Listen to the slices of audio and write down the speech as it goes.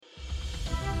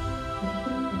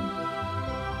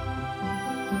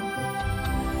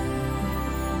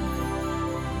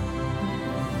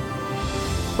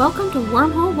Welcome to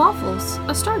Wormhole Waffles,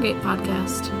 a Stargate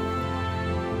podcast.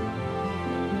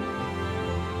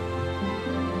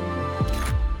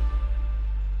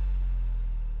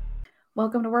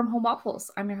 Welcome to Wormhole Waffles.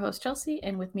 I'm your host, Chelsea,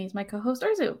 and with me is my co-host,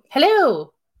 Arzu.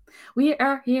 Hello! We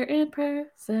are here in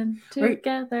person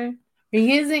together. We're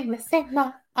using the same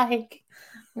mic.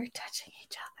 We're touching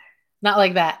each other. Not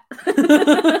like that.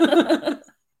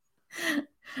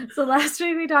 So last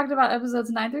week we talked about episodes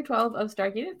 9 through 12 of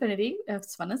Stargate Infinity,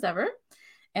 as fun as ever.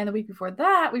 And the week before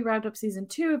that, we wrapped up season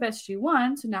 2 of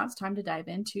SG-1, so now it's time to dive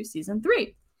into season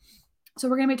 3. So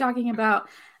we're going to be talking about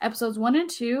episodes 1 and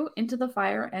 2, Into the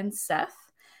Fire and Seth.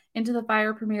 Into the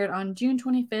Fire premiered on June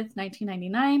 25th,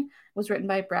 1999, was written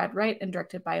by Brad Wright and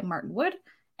directed by Martin Wood.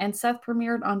 And Seth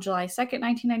premiered on July 2nd,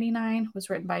 1999, was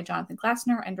written by Jonathan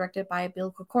Glassner and directed by Bill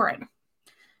Corcoran.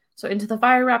 So Into the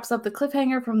Fire wraps up the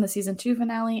cliffhanger from the season 2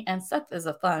 finale, and Seth is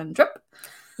a fun trip.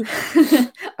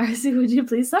 RC, would you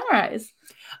please summarize?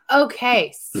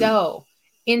 Okay, so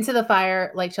Into the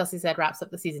Fire, like Chelsea said, wraps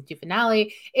up the season 2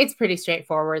 finale. It's pretty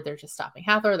straightforward. They're just stopping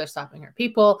Hathor. They're stopping her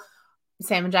people.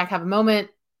 Sam and Jack have a moment.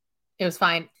 It was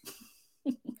fine.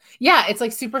 Yeah, it's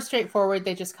like super straightforward.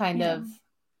 They just kind of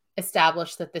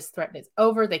establish that this threat is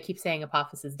over. They keep saying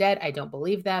Apophis is dead. I don't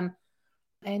believe them.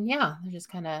 And yeah, they're just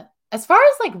kind of, as far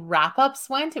as like wrap-ups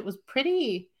went, it was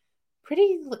pretty,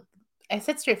 I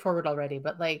said straightforward already,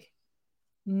 but like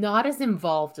not as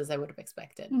involved as I would have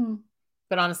expected.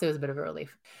 But honestly, it was a bit of a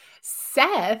relief.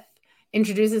 Seth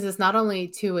introduces us not only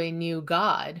to a new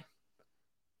god,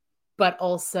 but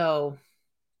also,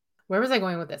 where was I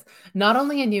going with this? Not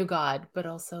only a new god, but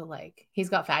also like he's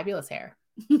got fabulous hair,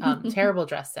 terrible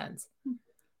dress sense.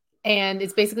 And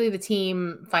it's basically the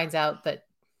team finds out that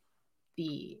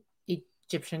the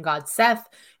Egyptian god Seth,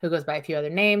 who goes by a few other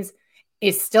names,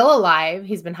 is still alive.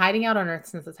 He's been hiding out on Earth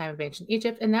since the time of ancient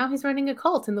Egypt, and now he's running a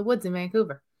cult in the woods in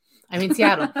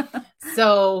Seattle.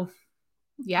 So,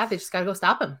 yeah, they just gotta go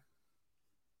stop him.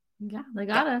 Yeah, they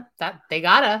gotta. They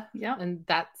gotta. Yeah. And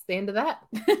that's the end of that.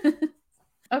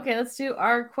 Okay, let's do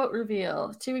our quote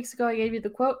reveal. 2 weeks ago, I gave you the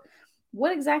quote.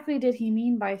 What exactly did he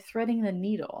mean by threading the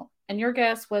needle? And your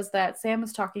guess was that Sam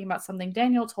was talking about something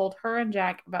Daniel told her and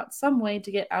Jack about some way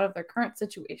to get out of their current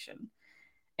situation.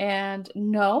 And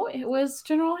no, it was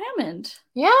General Hammond.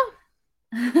 Yeah.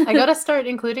 I gotta start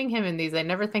including him in these. I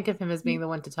never think of him as being the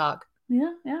one to talk.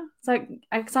 Yeah. It's like,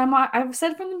 I've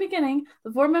said from the beginning,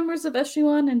 the 4 members of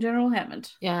SG-1 and General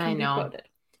Hammond. Yeah, I know. Quoted.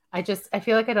 I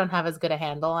feel like I don't have as good a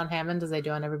handle on Hammond as I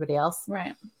do on everybody else.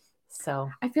 Right. So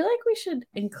I feel like we should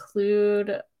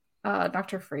include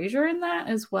Dr. Fraser in that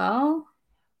as well.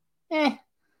 Do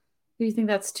you think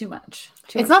that's too much?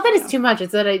 It's not that it's too much.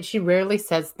 It's that she rarely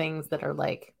says things that are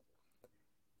like,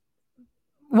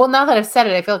 well, now that I've said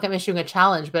it, I feel like I'm issuing a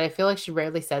challenge, but I feel like she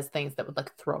rarely says things that would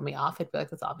like throw me off. I'd be like,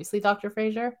 that's obviously Dr.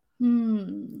 Fraser.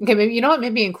 Okay, maybe, you know what?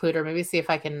 Maybe include her. Maybe see if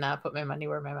I can put my money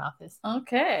where my mouth is.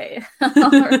 Okay. All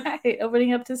right.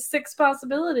 Opening up to 6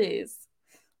 possibilities.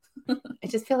 I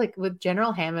just feel like with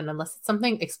General Hammond, unless it's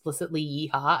something explicitly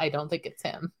yeehaw, I don't think it's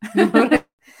him.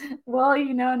 Well,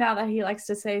 you know now that he likes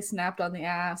to say snapped on the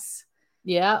ass.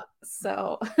 Yeah.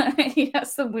 So he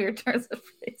has some weird turns of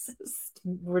phrases.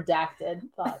 Redacted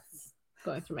thoughts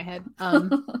going through my head.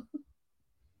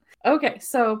 Okay,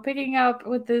 so picking up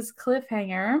with this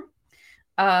cliffhanger,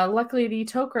 luckily the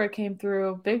Tok'ra came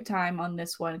through big time on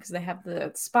this one because they have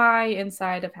the spy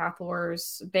inside of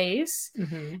Hathor's base.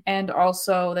 And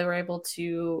also they were able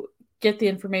to get the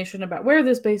information about where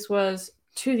this base was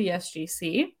to the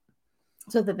SGC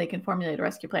so that they can formulate a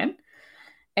rescue plan.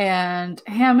 And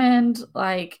Hammond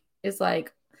is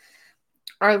like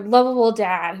our lovable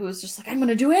dad who was just like, I'm going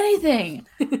to do anything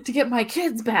to get my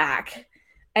kids back.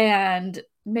 And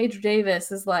Major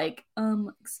Davis is like,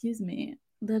 excuse me,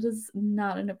 that is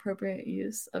not an appropriate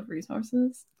use of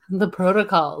resources. The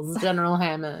protocols, General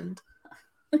Hammond.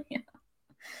 Yeah.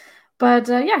 But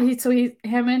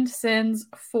Hammond sends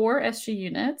 4 SG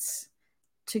units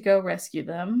to go rescue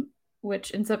them,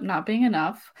 which ends up not being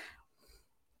enough.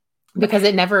 Because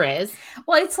it never is.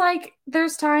 Well, it's like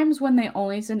there's times when they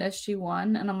only send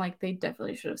SG-1, and I'm like, they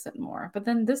definitely should have sent more. But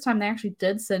then this time they actually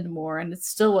did send more, and it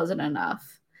still wasn't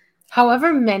enough.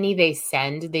 However many they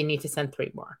send, they need to send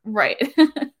 3 more. Right.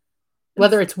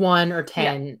 Whether it's 1 or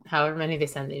 10, however many they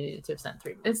send, they need to have sent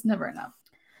 3 more. It's never enough.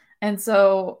 And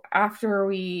so after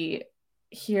we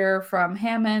hear from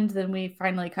Hammond, then we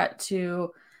finally cut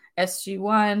to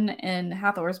SG-1 in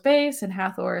Hathor's base, and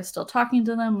Hathor is still talking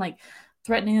to them, like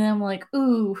threatening them, like,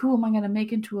 ooh, who am I going to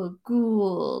make into a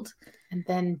Gould? And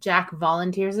then Jack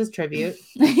volunteers as tribute.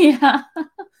 Yeah.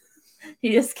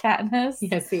 He is Katniss.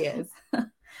 Yes, he is.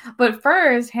 But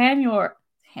first, Hathor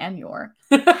Hathor.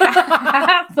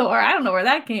 Hathor. I don't know where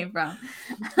that came from.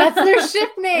 That's their ship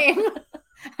name.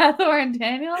 Hathor and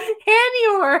Daniel?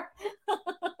 Hathor.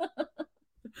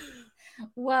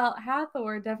 Well,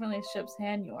 Hathor definitely ships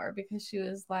Hathor because she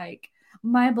was like,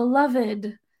 my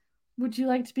beloved, would you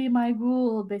like to be my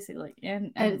ghoul? Basically.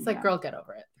 And it's like, girl, get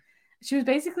over it. She was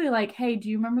basically like, hey, do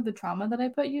you remember the trauma that I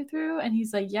put you through? And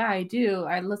he's like, yeah, I do.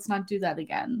 Let's not do that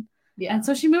again. Yeah. And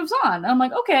so she moves on. I'm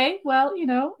like, okay, well,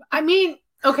 I mean,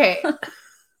 okay.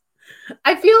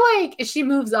 I feel like she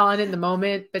moves on in the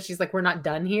moment, but she's like, we're not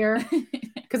done here.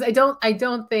 Because I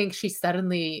don't think she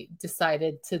suddenly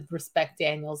decided to respect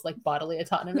Daniel's like bodily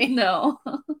autonomy. No.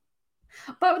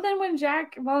 But then when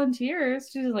Jack volunteers,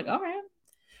 she's like, all right.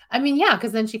 I mean, yeah,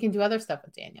 because then she can do other stuff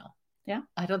with Daniel. Yeah.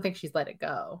 I don't think she's let it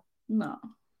go. No.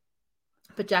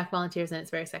 But Jack volunteers and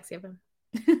it's very sexy of him.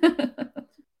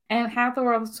 And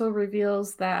Hathor also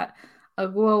reveals that a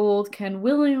Goa'uld can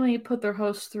willingly put their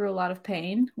host through a lot of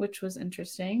pain, which was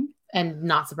interesting. And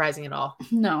not surprising at all.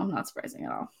 No, not surprising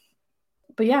at all.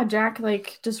 But yeah, Jack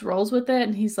like just rolls with it,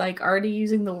 and he's like already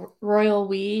using the royal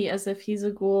we as if he's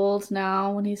a Goa'uld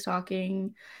now when he's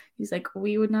talking. He's like,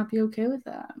 we would not be okay with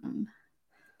that.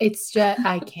 It's just,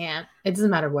 I can't. It doesn't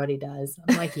matter what he does.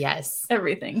 I'm like, yes.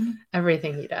 Everything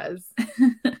he does.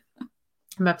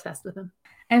 I'm obsessed with him.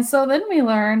 And so then we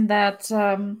learn that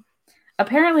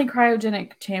apparently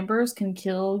cryogenic chambers can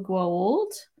kill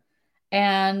Goa'uld.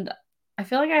 And I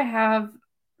feel like I have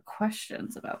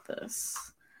questions about this.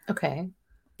 Okay.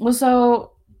 Well,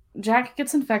 so Jack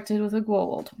gets infected with a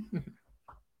Goa'uld. Mm-hmm.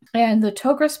 And the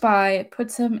Tok'ra spy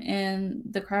puts him in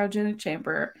the cryogenic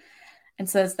chamber and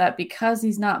says that because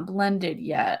he's not blended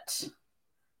yet,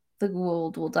 the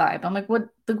Goa'uld will die. But I'm like, would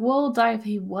the Goa'uld die if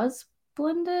he was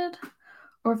blended?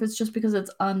 Or if it's just because it's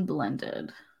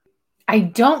unblended? I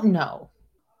don't know.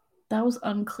 That was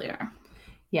unclear.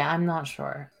 Yeah, I'm not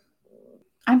sure.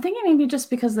 I'm thinking maybe just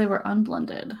because they were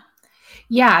unblended.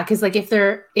 Yeah, because like if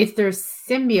they're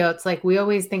symbiotes, like we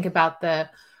always think about the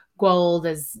Goa'uld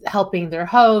as helping their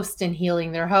host and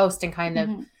healing their host and kind of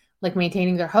like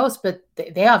maintaining their host, but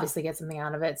they obviously get something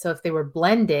out of it. So if they were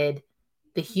blended,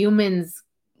 the human's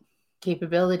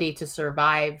capability to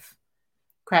survive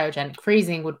cryogenic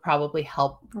freezing would probably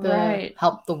help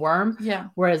the worm. Yeah.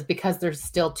 Whereas because there's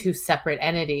still two separate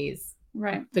entities,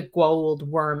 right, the Goa'uld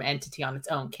worm entity on its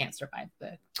own can't survive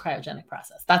the cryogenic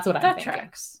process. That's what I'm thinking. That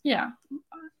tracks. Yeah.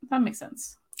 That makes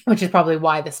sense. Which is probably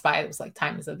why the spy was like,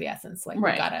 time is of the essence. Like,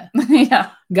 right. We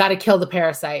gotta kill the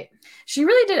parasite. She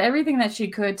really did everything that she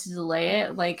could to delay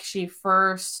it. Like she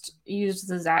first used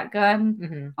the Zat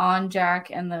gun on Jack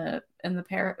and the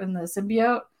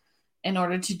symbiote in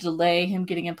order to delay him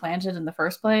getting implanted in the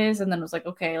first place, and then was like,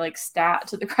 okay, like stat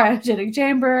to the cryogenic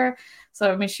chamber.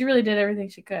 So I mean, she really did everything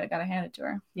she could. Gotta hand it to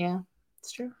her. Yeah,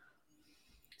 it's true.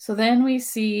 So then we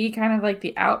see kind of like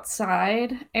the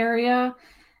outside area,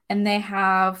 and they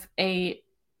have a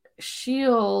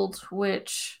shield,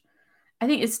 which I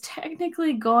think is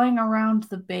technically going around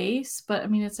the base, but I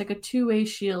mean, it's like a two-way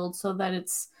shield so that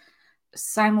it's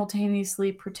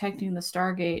simultaneously protecting the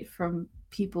Stargate from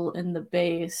people in the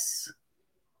base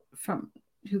from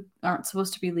who aren't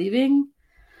supposed to be leaving.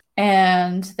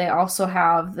 And they also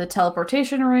have the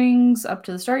teleportation rings up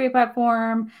to the Stargate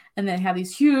platform, and they have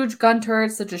these huge gun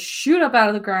turrets that just shoot up out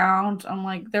of the ground. I'm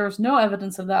like, there was no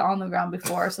evidence of that on the ground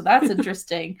before, so that's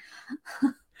interesting.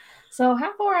 So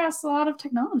Hathor has a lot of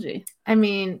technology. I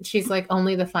mean, she's like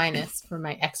only the finest for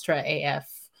my extra AF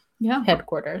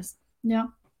headquarters. Yeah.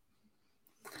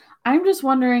 I'm just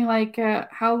wondering, like,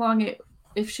 how long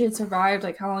if she had survived,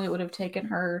 like, how long it would have taken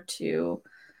her to,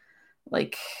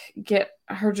 like, get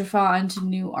her Jaffa into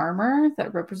new armor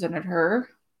that represented her,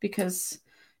 because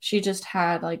she just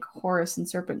had, like, Horus and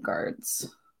Serpent guards.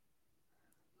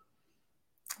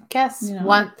 Guess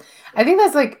one. I think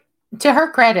that's, like, to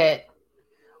her credit,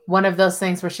 one of those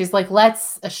things where she's like,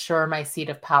 let's assure my seat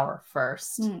of power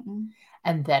first,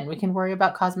 and then we can worry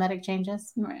about cosmetic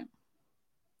changes. Right.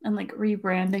 And like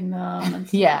rebranding them and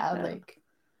stuff like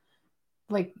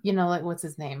like what's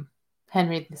his name,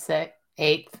 Henry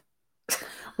VIII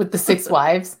with the 6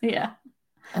 wives,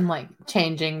 and like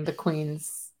changing the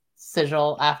queen's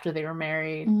sigil after they were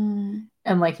married, and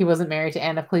like he wasn't married to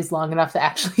Anna Cleese long enough to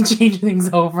actually change things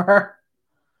over.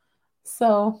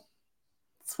 So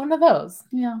it's one of those.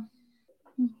 Yeah,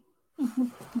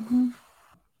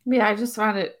 I just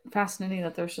found it fascinating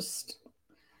that there's just.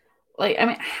 Like, I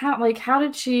mean, how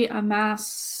did she amass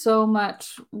so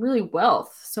much really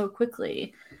wealth so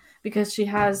quickly? Because she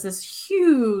has this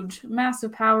huge,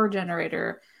 massive power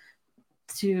generator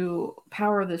to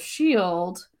power the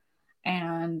shield,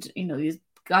 and these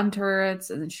gun turrets,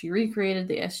 and then she recreated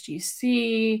the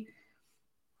SGC.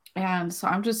 And so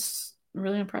I'm just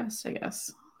really impressed, I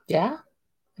guess. Yeah.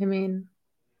 I mean,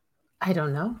 I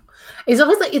don't know. It's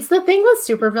always like, it's the thing with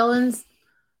supervillains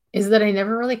is that I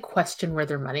never really question where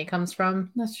their money comes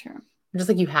from. That's true. I'm just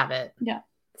like, you have it. Yeah.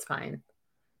 It's fine.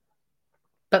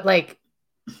 But like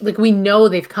we know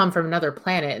they've come from another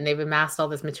planet and they've amassed all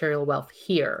this material wealth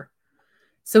here.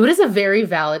 So it is a very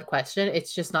valid question.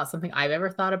 It's just not something I've ever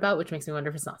thought about, which makes me wonder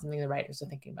if it's not something the writers are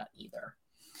thinking about either.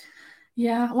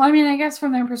 Yeah. Well, I mean, I guess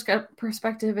from their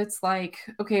perspective, it's like,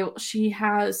 okay, well, she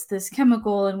has this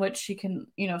chemical in which she can,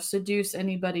 seduce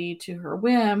anybody to her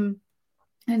whim.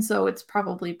 And so it's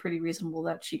probably pretty reasonable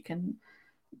that she can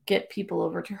get people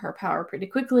over to her power pretty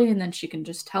quickly, and then she can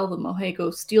just tell them, oh, hey, go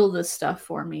steal this stuff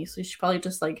for me. So she's probably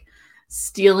just like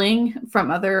stealing from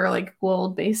other like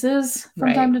gold bases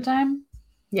from time to time.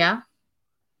 Yeah.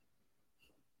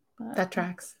 But that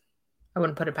tracks. I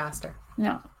wouldn't put it past her.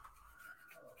 No.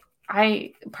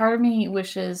 Part of me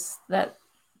wishes that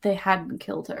they hadn't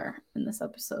killed her in this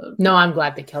episode. No, I'm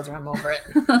glad they killed her. I'm over it.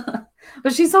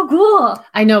 But she's so cool.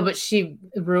 I know, but she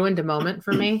ruined a moment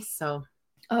for me, so.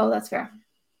 Oh, that's fair.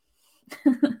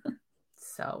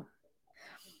 So.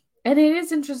 And it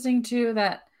is interesting, too,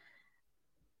 that,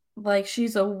 like,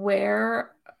 she's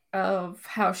aware of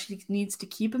how she needs to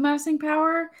keep amassing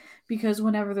power, because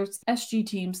whenever there's SG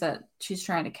teams that she's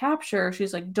trying to capture,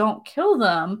 she's like, don't kill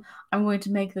them. I'm going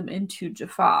to make them into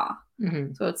Jaffa.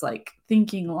 Mm-hmm. So it's like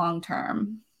thinking long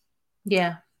term.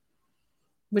 Yeah.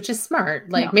 Which is smart.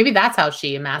 Like, maybe that's how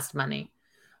she amassed money. It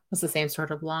was the same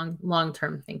sort of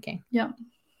long-term thinking. Yeah.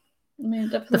 I mean,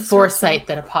 the foresight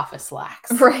that Apophis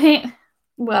lacks. Right.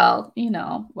 Well,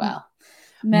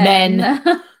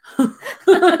 men.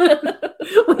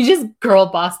 We just girl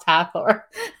bossed Hathor.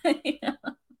 Yeah.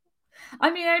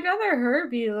 I mean, I'd rather her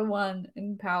be the one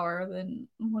in power than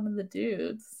one of the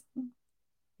dudes.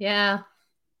 Yeah.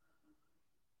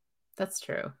 That's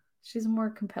true. She's a more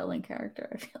compelling character,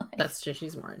 I feel like. That's true.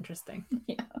 She's more interesting.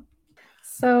 Yeah.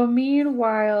 So,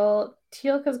 meanwhile,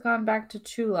 Teal'c has gone back to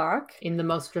Chulak. In the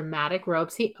most dramatic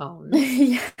robes he owns.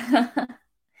 Yeah.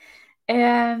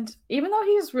 And even though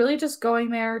he's really just going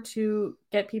there to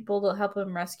get people to help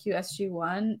him rescue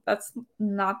SG-1, that's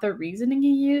not the reasoning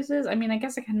he uses. I mean, I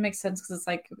guess it kind of makes sense because it's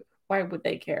like, why would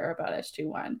they care about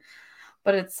SG-1?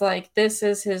 But it's like, this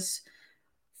is his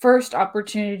first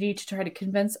opportunity to try to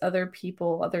convince other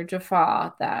people, other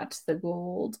Jaffa, that the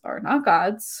Goa'uld are not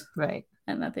gods. Right.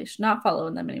 And that they should not follow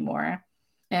them anymore.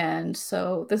 And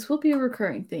so this will be a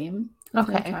recurring theme.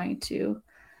 Okay. Him trying to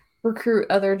recruit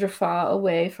other Jaffa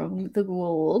away from the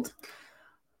Goa'uld.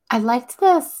 I liked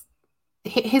this.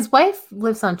 His wife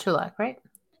lives on Chulak, right?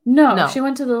 No, she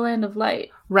went to the Land of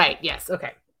Light. Right, yes,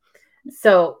 okay.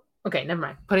 So, okay, never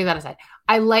mind. Putting that aside.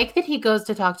 I like that he goes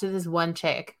to talk to this one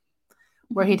chick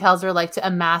where he tells her, like, to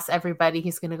amass everybody.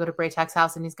 He's going to go to Braytak's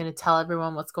house and he's going to tell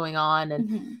everyone what's going on.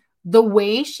 And the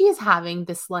way she is having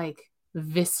this, like,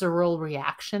 visceral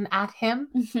reaction at him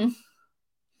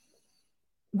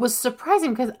was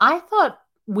surprising because I thought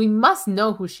we must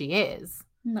know who she is.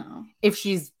 No. If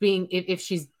she's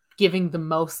giving the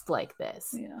most like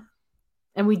this. Yeah.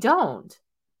 And we don't.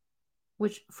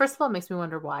 Which, first of all, makes me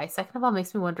wonder why. Second of all,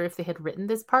 makes me wonder if they had written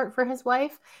this part for his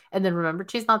wife and then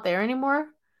remembered she's not there anymore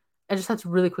and just had to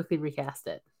really quickly recast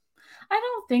it. I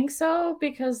don't think so,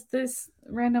 because this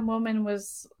random woman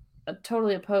was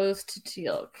totally opposed to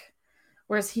Teal'c,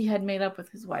 whereas he had made up with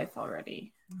his wife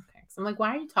already. Okay. So I'm like,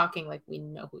 why are you talking like we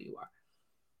know who you are?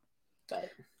 But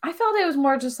I felt it was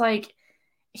more just like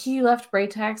he left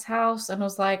Braytak's house and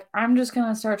was like, I'm just going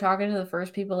to start talking to the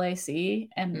first people I see.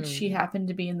 And she happened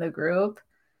to be in the group.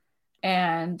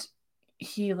 And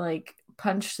he like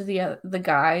punched the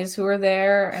guys who were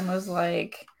there and was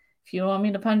like, if you want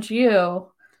me to punch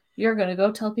you, you're going to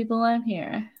go tell people I'm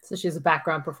here. So she's a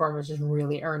background performer, just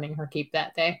really earning her keep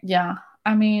that day. Yeah.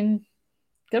 I mean,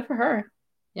 good for her.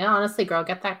 Yeah, honestly, girl,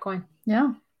 get that coin.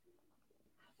 Yeah.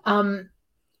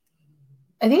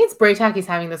 I think it's Braytak he's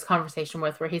having this conversation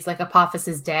with where he's like, Apophis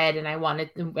is dead and I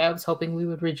was hoping we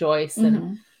would rejoice.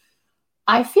 And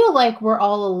I feel like we're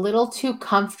all a little too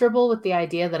comfortable with the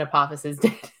idea that Apophis is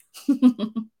dead.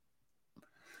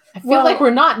 I feel like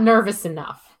we're not nervous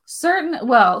enough.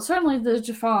 Certainly the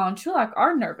Jaffa and Chulak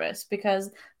are nervous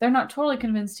because they're not totally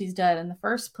convinced he's dead in the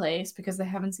first place because they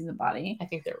haven't seen the body. I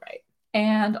think they're right.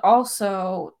 And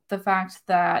also the fact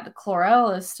that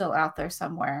Chlorel is still out there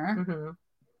somewhere.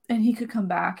 And he could come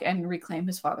back and reclaim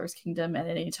his father's kingdom at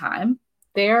any time.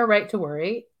 They are right to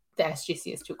worry. The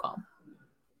SGC is too calm.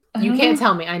 You can't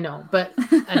tell me, I know, but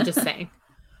I'm just saying.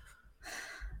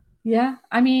 Yeah,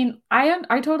 I mean,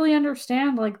 I totally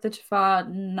understand like the Jaffa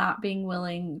not being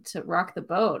willing to rock the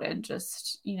boat and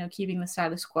just, keeping the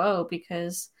status quo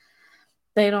because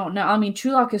they don't know. I mean,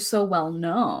 Chulak is so well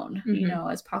known,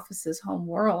 as Paphos's home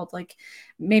world. Like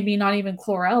maybe not even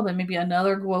Chlorel, but maybe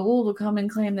another Goa'uld will come and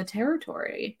claim the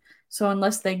territory. So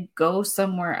unless they go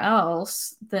somewhere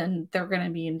else, then they're going to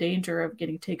be in danger of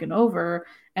getting taken over.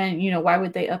 And why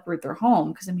would they uproot their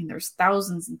home? Because I mean, there's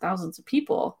thousands and thousands of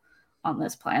people on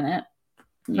this planet,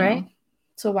 Right.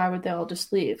 So why would they all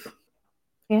just leave?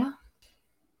 Yeah.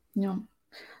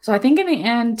 So I think in the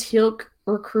end, Teal'c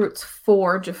recruits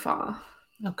 4 Jaffa.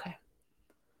 Okay.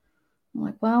 I'm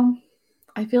like, well,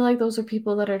 I feel like those are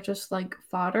people that are just like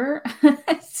fodder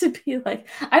to be like.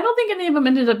 I don't think any of them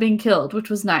ended up being killed, which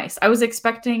was nice. I was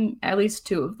expecting at least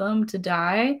 2 of them to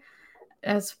die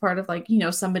as part of like,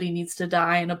 somebody needs to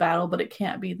die in a battle, but it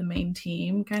can't be the main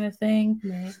team kind of thing.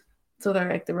 Right. So they're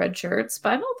like the red shirts,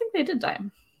 but I don't think they did die. At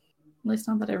least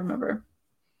not that I remember.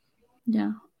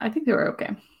 Yeah, I think they were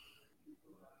okay.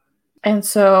 And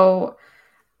so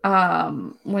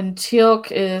when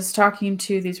Teal'c is talking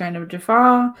to these random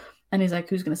Jaffa, and he's like,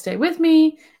 "Who's gonna stay with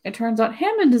me?" It turns out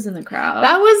Hammond is in the crowd.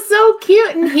 That was so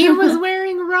cute, and he was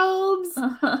wearing robes.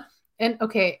 Uh-huh. And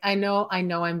okay, I know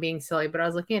I'm being silly, but I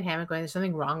was looking at Hammond going, "There's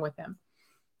something wrong with him."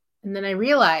 And then I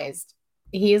realized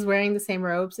he is wearing the same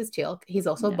robes as Teal'c. He's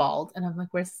also bald, and I'm like,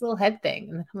 "Where's this little head thing?"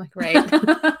 And then I'm like, "Right,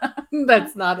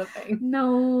 that's not a thing."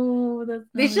 No, that's not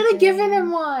they should have given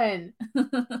him one,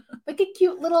 like a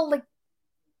cute little like.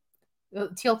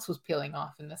 Teal'c was peeling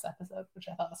off in this episode, which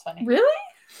I thought was funny. Really?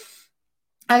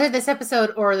 Either this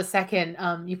episode or the second,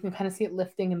 you can kind of see it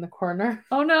lifting in the corner.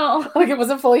 Oh no! Like it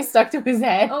wasn't fully stuck to his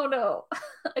head. Oh no!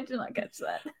 I did not catch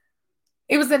that.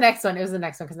 It was the next one.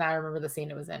 Because now I remember the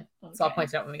scene it was in. Okay. So I'll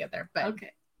point it out when we get there. But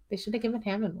okay, they should have given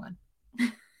Hammond one.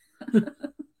 But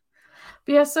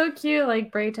yeah, so cute.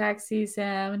 Like Braytac sees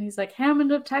him and he's like,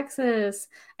 "Hammond of Texas,"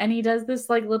 and he does this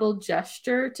like little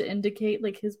gesture to indicate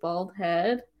like his bald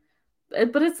head.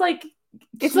 But it's like cute.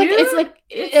 It's like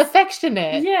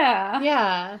affectionate.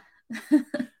 Yeah.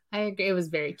 I agree. It was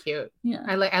very cute. Yeah.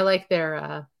 I like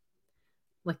their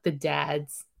like the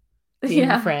dads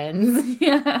being friends.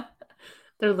 Yeah.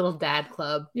 Their little dad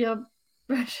club. Yep,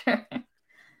 for sure.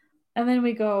 And then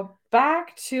we go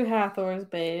back to Hathor's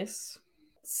base.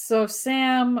 So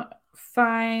Sam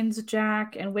finds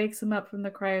Jack and wakes him up from the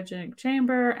cryogenic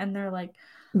chamber, and they're like,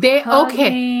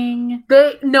 hugging.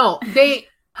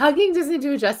 Hugging doesn't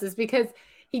do justice because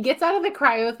he gets out of the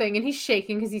cryo thing and he's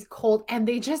shaking because he's cold, and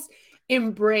they just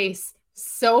embrace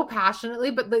so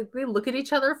passionately, but they look at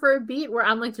each other for a beat where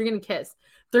I'm like, they're gonna kiss.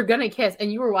 They're gonna kiss.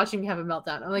 And you were watching me have a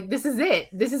meltdown. I'm like, this is it.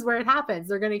 This is where it happens.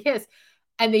 They're gonna kiss.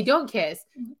 And they don't kiss.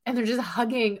 And they're just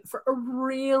hugging for a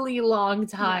really long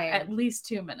time. Yeah, at least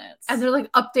 2 minutes. And they're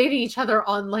like updating each other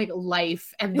on like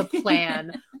life and the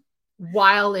plan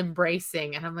while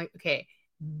embracing. And I'm like, okay,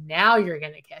 now you're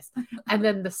going to kiss. And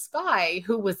then the spy,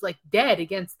 who was like dead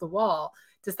against the wall,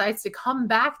 decides to come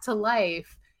back to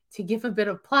life to give a bit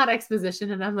of plot exposition.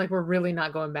 And I'm like, we're really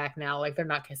not going back now. Like, they're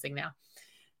not kissing now.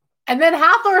 And then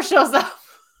Hathor shows up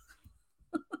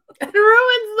and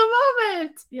ruins the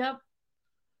moment. Yep.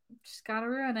 She's got to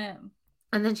ruin it.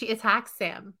 And then she attacks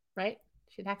Sam, right?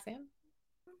 She attacks Sam?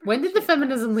 When did the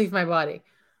feminism leave my body?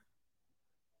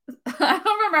 I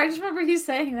don't remember. I just remember you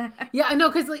saying that. Yeah, I know,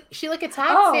 because like she like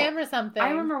attacked Sam or something. I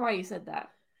remember why you said that.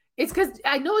 It's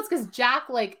because Jack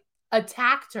like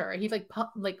attacked her. He like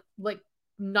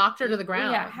knocked her to the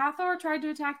ground. Yeah, Hathor tried to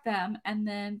attack them, and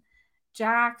then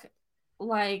Jack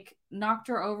like knocked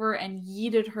her over and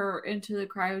yeeted her into the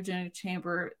cryogenic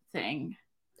chamber thing.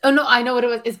 Oh no, I know what it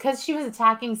was. It's because she was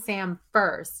attacking Sam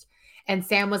first, and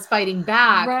Sam was fighting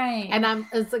back. Right. And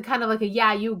it's like, kind of like a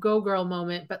you go girl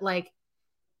moment, but like,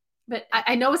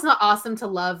 I know it's not awesome to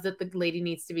love that the lady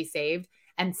needs to be saved,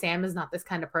 and Sam is not this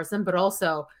kind of person, but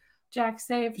also Jack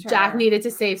saved her. Jack needed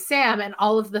to save Sam, and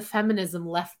all of the feminism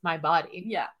left my body.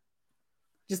 Yeah.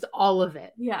 Just all of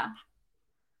it. Yeah.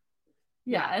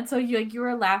 Yeah, and so you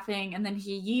were laughing, and then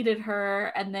he yeeted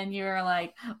her, and then you were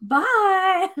like,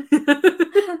 "Bye!"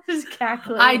 Just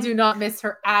cackling. I do not miss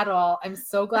her at all. I'm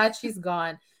so glad she's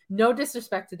gone. No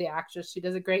disrespect to the actress; she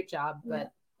does a great job.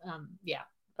 But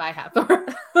bye, Hathor.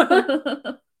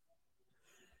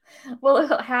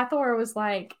 Well, Hathor was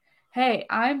like, "Hey,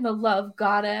 I'm the love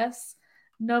goddess.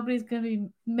 Nobody's gonna be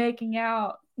making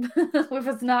out if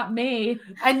it's not me."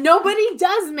 And nobody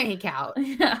does make out.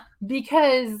 Yeah,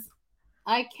 because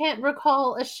I can't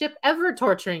recall a ship ever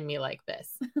torturing me like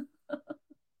this.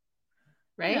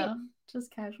 Right? Yeah, just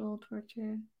casual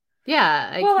torture.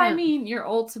 Yeah, I mean, your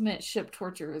ultimate ship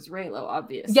torture is Raylo,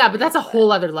 obviously. Yeah, but that's a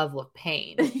whole other level of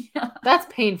pain. Yeah. That's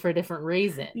pain for a different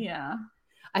reason. Yeah.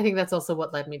 I think that's also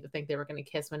what led me to think they were going to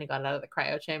kiss when he got out of the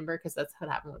cryo chamber, because that's what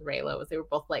happened with Raylo. Was they were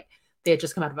both like, they had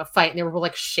just come out of a fight and they were both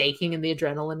like shaking and the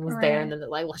adrenaline was there, and then they're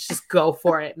like, let's just go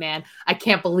for it, man. I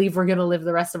can't believe we're going to live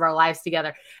the rest of our lives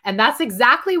together. And that's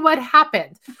exactly what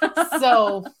happened.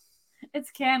 So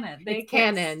it's canon. They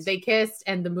kissed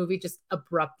and the movie just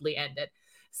abruptly ended.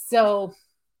 So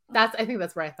I think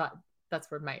that's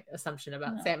where my assumption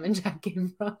about Sam and Jack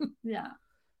came from. Yeah.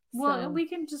 Well, we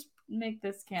can just make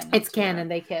this canon. It's canon.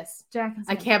 They kiss. Jack and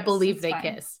Sam I can't believe it's they fine.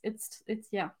 kiss. It's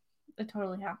yeah. It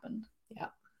totally happened. Yeah.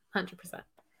 100%.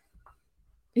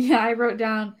 Yeah, I wrote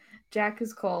down Jack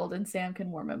is cold and Sam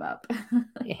can warm him up.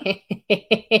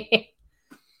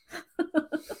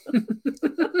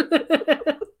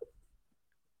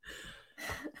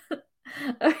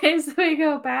 Okay, so we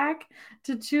go back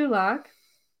to Chulak,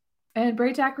 and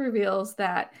Braytak reveals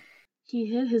that he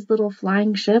hid his little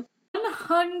flying ship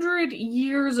 100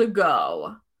 years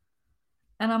ago.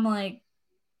 And I'm like,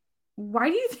 why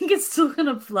do you think it's still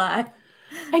gonna fly?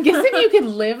 I guess if you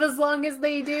can live as long as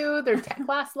they do, their tech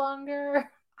lasts longer.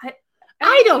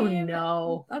 I don't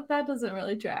know. That doesn't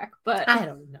really track, but I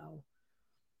don't know.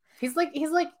 He's like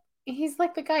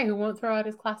the guy who won't throw out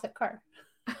his classic car.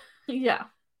 Yeah.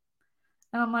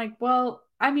 And I'm like, well,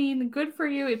 I mean, good for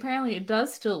you. Apparently it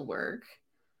does still work.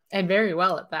 And very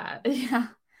well at that. Yeah.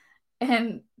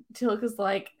 And Teal'c is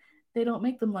like, they don't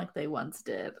make them like they once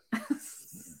did.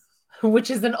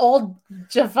 Which is an old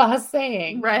Jaffa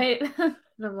saying. Right? And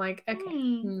I'm like,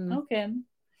 okay. Okay.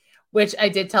 Which I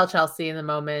did tell Chelsea in the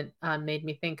moment, made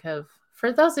me think of,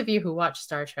 for those of you who watch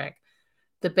Star Trek,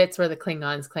 the bits where the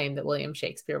Klingons claimed that William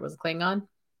Shakespeare was a Klingon.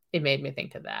 It made me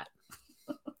think of that.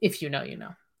 If you know, you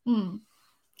know.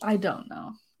 I don't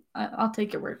know. I'll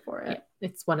take your word for it. Yeah,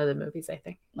 it's one of the movies, I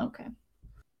think.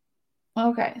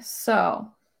 Okay,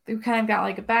 so we've kind of got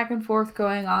like a back and forth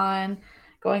going on,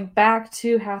 going back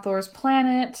to Hathor's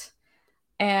planet,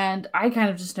 and I kind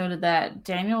of just noted that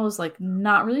Daniel was like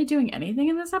not really doing anything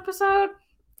in this episode.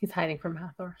 He's hiding from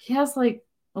Hathor. He has like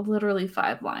literally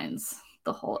 5 lines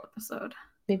the whole episode.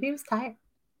 Maybe he was tired.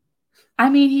 I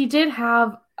mean, he did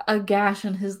have a gash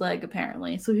in his leg,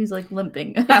 apparently, so he's like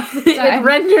limping half the time. It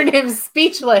rendered him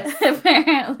speechless.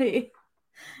 Apparently.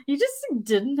 He just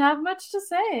didn't have much to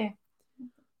say.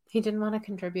 He didn't want to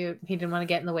contribute. He didn't want to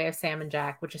get in the way of Sam and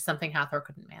Jack, which is something Hathor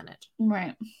couldn't manage.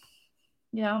 Right.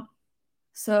 Yeah.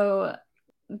 So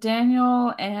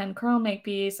Daniel and Colonel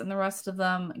Makepeace and the rest of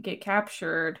them get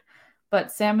captured,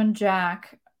 but Sam and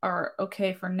Jack are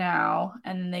okay for now,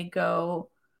 and then they go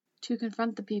to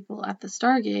confront the people at the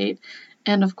Stargate,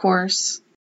 and of course,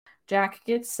 Jack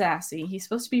gets sassy. He's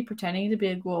supposed to be pretending to be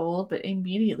a ghoul, but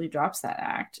immediately drops that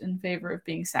act in favor of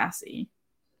being sassy.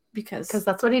 Because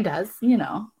that's what he does. You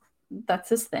know, that's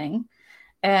his thing.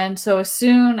 And so as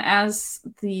soon as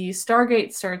the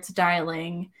Stargate starts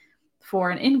dialing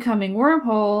for an incoming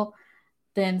wormhole,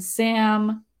 then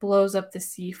Sam blows up the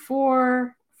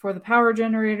C4 for the power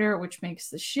generator, which makes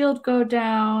the shield go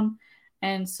down.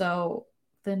 And so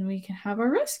then we can have our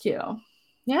rescue.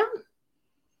 Yeah.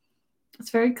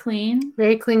 It's very clean.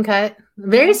 Very clean cut.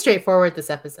 Very straightforward this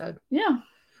episode. Yeah.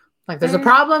 Like there's a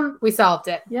problem, we solved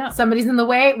it. Yeah. Somebody's in the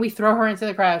way, we throw her into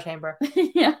the cryo chamber.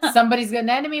 Yeah. Somebody's got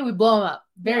an enemy, we blow them up.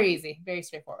 Very easy. Very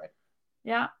straightforward.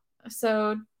 Yeah.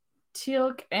 So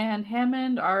Teal'c and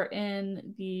Hammond are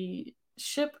in the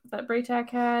ship that Braytak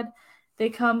had. They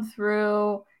come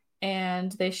through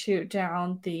and they shoot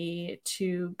down the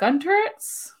 2 gun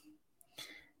turrets.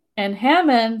 And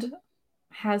Hammond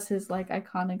has his like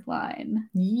iconic line.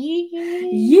 Yee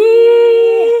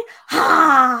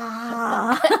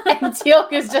ha! And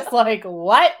Teal'c is just like,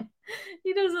 what?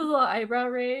 He does his little eyebrow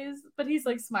raise, but he's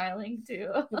like smiling too.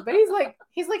 But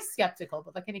he's like skeptical,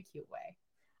 but like in a cute way.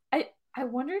 I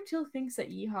wonder if Teal'c thinks that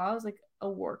yeehaw is like a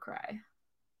war cry.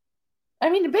 I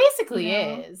mean, it basically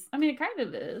is. I mean, it kind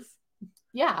of is.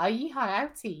 Yeah, yeehaw. I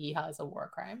would see yeehaw as a war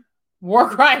crime. War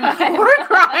crime. War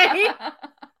crime.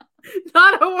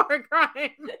 Not a war crime.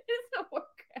 It's a war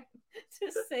crime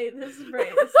to say this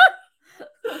phrase.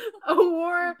 A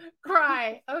war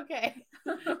cry. Okay.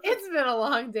 It's been a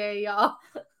long day, y'all.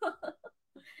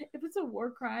 If it's a war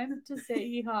crime to say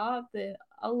yeehaw, then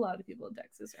a lot of people in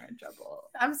Texas are in trouble.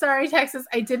 I'm sorry, Texas.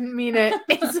 I didn't mean it.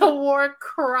 It's a war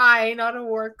cry, not a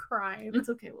war crime. It's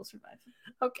okay. We'll survive.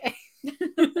 Okay.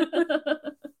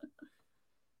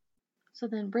 So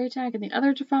then Braytak and the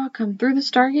other Jaffa come through the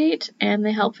Stargate, and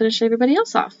they help finish everybody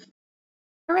else off.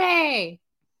 Hooray!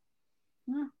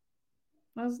 Yeah.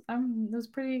 That was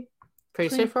pretty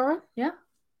straightforward? Yeah.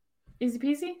 Easy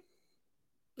peasy?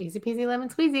 Easy peasy lemon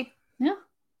squeezy. Yeah.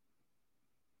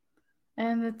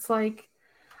 And it's like,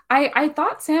 I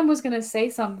thought Sam was going to say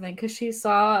something because she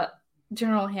saw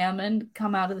General Hammond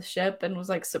come out of the ship and was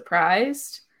like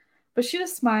surprised. But she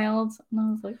just smiled. And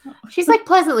I was like, oh. She's like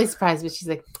pleasantly surprised, but she's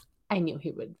like, I knew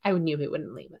he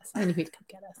wouldn't leave us. I knew he'd come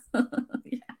get us.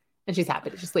 Yeah. And she's happy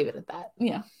to just leave it at that.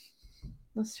 Yeah.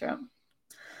 That's true.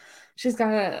 She's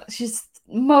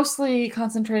mostly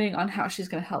concentrating on how she's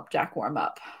going to help Jack warm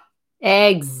up.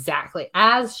 Exactly.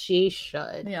 As she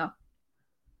should. Yeah.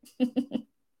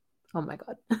 Oh my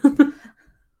God.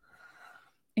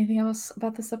 Anything else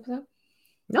about this episode?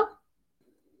 No.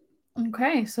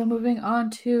 Okay, so moving on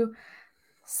to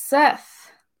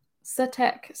Seth. Seth.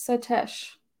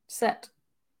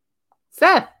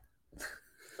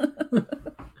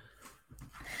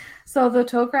 So the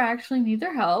Tok'ra actually need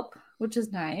their help, which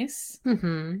is nice.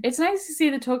 Mm-hmm. It's nice to see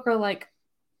the Tok'ra like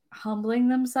humbling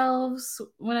themselves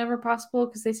whenever possible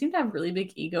because they seem to have really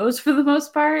big egos for the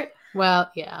most part.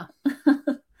 Well, yeah.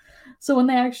 So when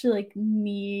they actually like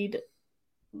need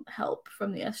help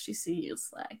from the SGC,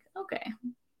 it's like, okay.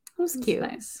 It was cute.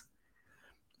 Nice.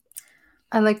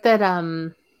 I like that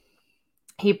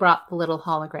he brought the little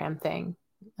hologram thing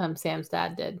Sam's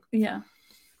dad did. Yeah.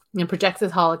 And projects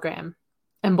his hologram.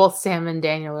 And both Sam and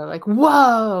Daniel are like,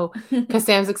 whoa! Because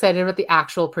Sam's excited about the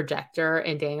actual projector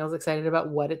and Daniel's excited about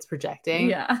what it's projecting.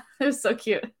 Yeah. It was so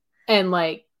cute. And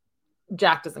like,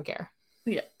 Jack doesn't care.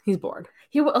 Yeah. He's bored.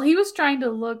 He was trying to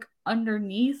look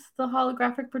underneath the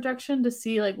holographic projection to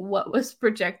see like what was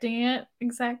projecting it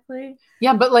exactly.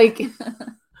 Yeah, but like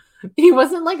he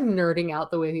wasn't like nerding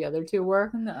out the way the other two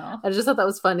were. No. I just thought that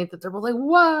was funny that they're both like,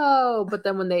 whoa. But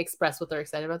then when they express what they're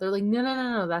excited about, they're like,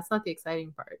 no, that's not the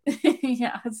exciting part.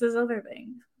 Yeah, it's this other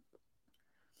thing.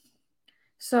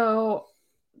 So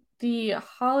the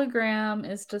hologram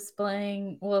is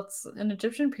displaying, well, it's an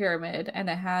Egyptian pyramid and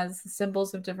it has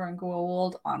symbols of different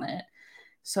gold on it.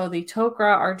 So the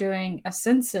Tok'ra are doing a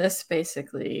census,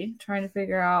 basically, trying to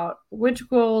figure out which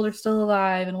gold are still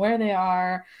alive and where they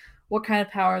are, what kind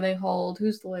of power they hold,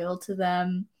 who's loyal to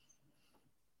them.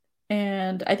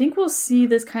 And I think we'll see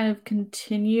this kind of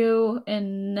continue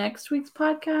in next week's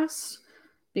podcast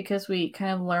because we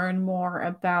kind of learn more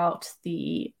about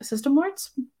the system lords.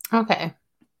 Okay.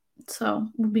 So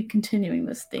we'll be continuing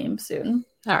this theme soon.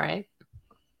 All right.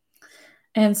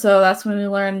 And so that's when we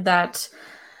learned that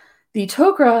the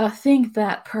Tok'ra think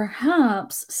that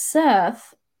perhaps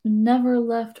Seth never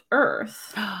left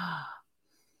Earth.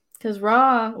 Because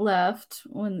Ra left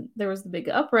when there was the big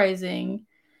uprising,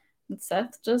 and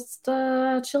Seth just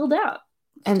chilled out.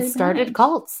 And started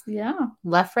cults. Yeah.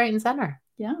 Left, right, and center.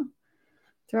 Yeah.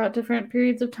 Throughout different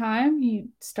periods of time, he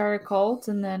started cults,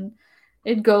 and then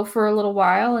it'd go for a little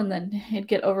while, and then it'd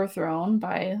get overthrown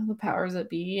by the powers that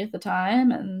be at the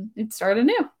time, and it'd start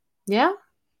anew. Yeah.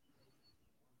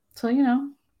 So,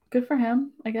 good for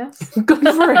him, I guess. Good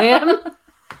for him.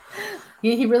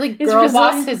 He really girl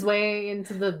bossed his way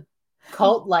into the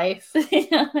cult life.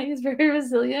 Yeah, he's very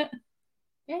resilient.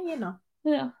 Yeah,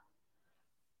 Yeah.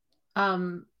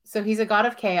 So he's a god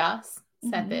of chaos,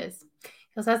 Seth is. He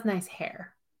also has nice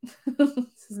hair.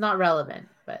 This is not relevant,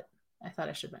 but I thought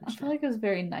I should mention I feel like it was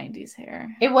very 90s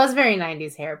hair. It was very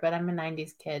 90s hair, but I'm a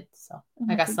 90s kid, so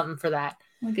I got something for that.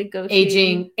 Like a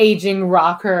goatee. Aging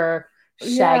rocker,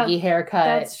 shaggy haircut.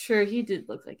 That's true. He did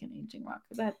look like an aging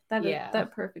rocker.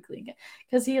 That perfectly good.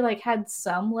 Because he like had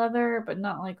some leather, but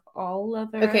not like all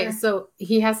leather. Okay, so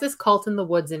he has this cult in the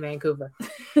woods in Vancouver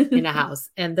in a house,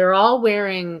 and they're all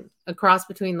wearing a cross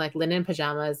between like linen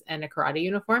pajamas and a karate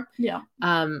uniform. Yeah.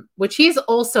 Which he's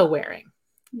also wearing.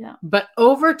 Yeah. But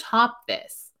over top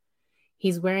this,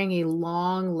 he's wearing a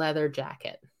long leather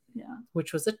jacket. Yeah.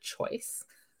 Which was a choice.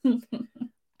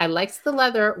 I liked the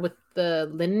leather with the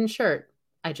linen shirt.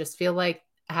 I just feel like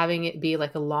having it be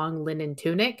like a long linen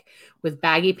tunic with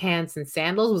baggy pants and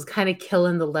sandals was kind of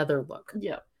killing the leather look.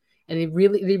 Yeah. And they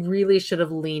really should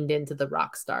have leaned into the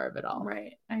rock star of it all.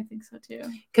 Right. I think so too.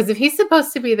 Because if he's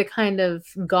supposed to be the kind of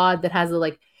god that has a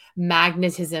like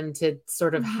magnetism to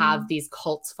sort of have these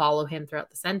cults follow him throughout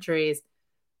the centuries,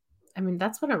 I mean,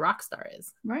 that's what a rock star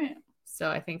is. Right. So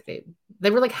I think they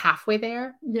were like halfway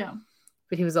there. Yeah.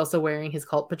 But he was also wearing his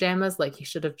cult pajamas. Like he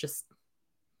should have just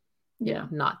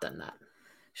not done that.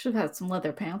 Should have had some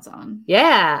leather pants on.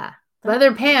 Yeah.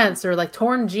 Leather pants or like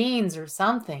torn jeans or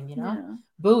something, Yeah.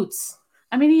 Boots.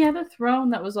 I mean, he had a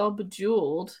throne that was all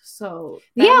bejeweled, so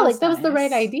that was the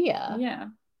right idea. Yeah.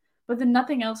 But then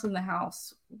nothing else in the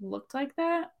house looked like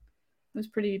that. It was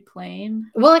pretty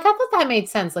plain. Well, like I thought that made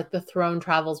sense. Like the throne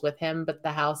travels with him, but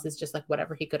the house is just like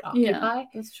whatever he could occupy. Yeah,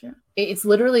 that's true. It's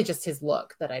literally just his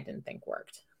look that I didn't think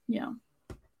worked. Yeah.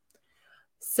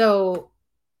 So,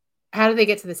 how do they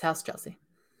get to this house, Chelsea?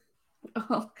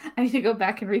 Oh, I need to go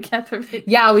back and recap everything.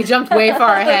 Yeah, we jumped way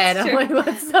far ahead. That's I'm like,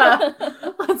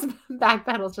 true. let's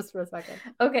backpedal just for a second.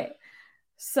 Okay,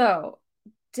 so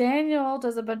Daniel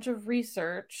does a bunch of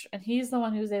research, and he's the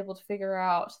one who's able to figure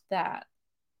out that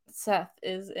Seth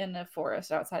is in a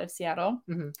forest outside of Seattle.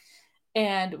 Mm-hmm.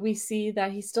 And we see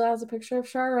that he still has a picture of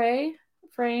Sharae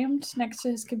framed next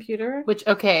to his computer. Which,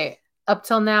 okay, up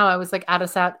till now, I was like out of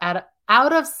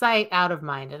sight, out of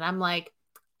mind. And I'm like,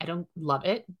 I don't love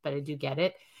it, but I do get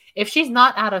it. If she's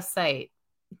not out of sight,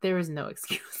 there is no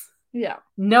excuse. Yeah.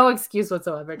 No excuse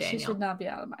whatsoever, Daniel. She should not be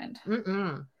out of mind.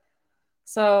 Mm-mm.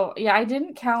 So, yeah, I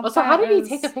didn't count Also, how did he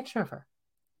take a picture of her?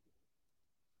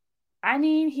 I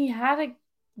mean, he had a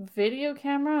video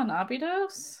camera on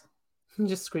Abydos. He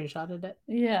just screenshotted it.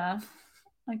 Yeah,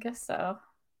 I guess so.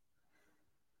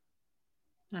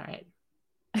 All right.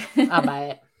 I'll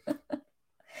buy it.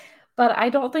 But I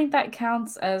don't think that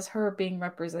counts as her being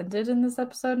represented in this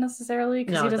episode necessarily,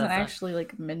 because he doesn't actually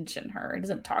like mention her. He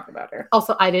doesn't talk about her.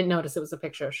 Also, I didn't notice it was a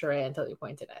picture of Sharae until you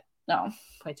pointed it.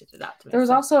 Pointed it out to me. There was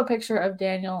also a picture of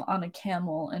Daniel on a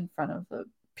camel in front of the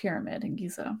pyramid in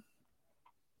Giza.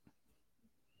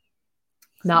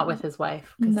 Not with his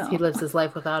wife, because he lives his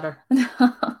life without her.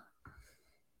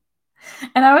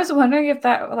 And I was wondering if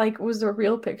that like was a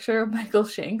real picture of Michael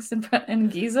Shanks in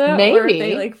Giza, maybe, or if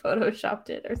they like photoshopped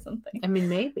it or something. I mean,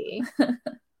 maybe.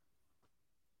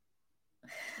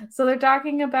 So they're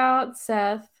talking about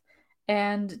Seth,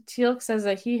 and Teal'c says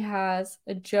that he has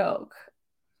a joke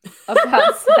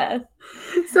about Seth.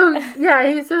 So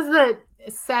yeah, he says that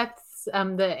Seth's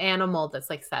the animal that's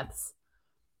like Seth's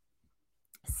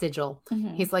sigil.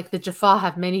 Mm-hmm. He's like, the Jaffa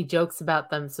have many jokes about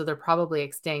them, so they're probably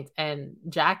extinct. And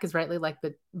Jack is rightly like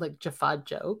the Jaffa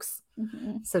jokes.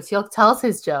 Mm-hmm. So Teal'c tells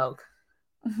his joke.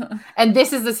 And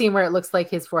this is the scene where it looks like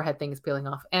his forehead thing is peeling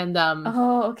off. And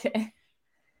okay.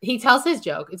 He tells his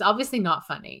joke. It's obviously not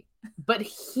funny, but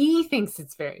he thinks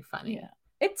it's very funny. Yeah.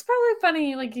 It's probably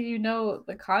funny, like, you know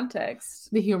the context.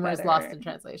 The humor is lost in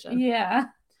translation. Yeah.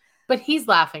 But he's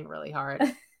laughing really hard.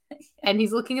 And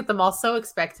he's looking at them all so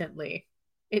expectantly.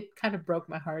 It kind of broke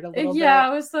my heart a little bit. Yeah,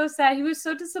 it was so sad. He was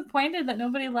so disappointed that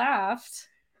nobody laughed.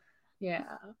 Yeah.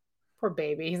 Poor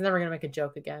baby. He's never going to make a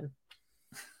joke again.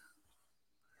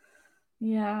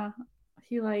 Yeah.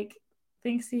 He, like,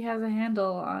 thinks he has a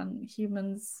handle on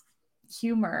humans'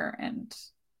 humor, and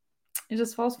it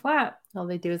just falls flat. All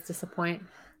they do is disappoint.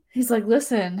 He's like,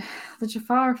 listen, the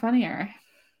Jaffa are funnier.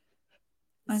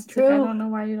 It's true. I don't know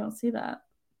why you don't see that.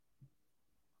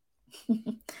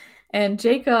 And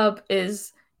Jacob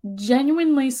is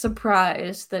genuinely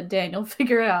surprised that Daniel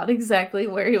figured out exactly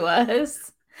where he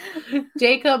was.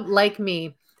 Jacob, like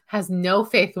me, has no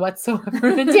faith whatsoever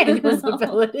in Daniel's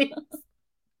abilities.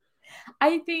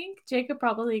 I think Jacob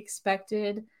probably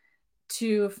expected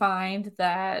to find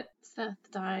that Seth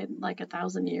died like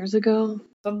 1,000 years ago.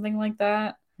 Something like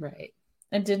that. Right.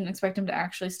 And didn't expect him to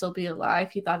actually still be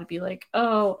alive. He thought it'd be like,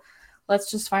 oh,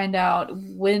 let's just find out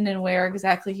when and where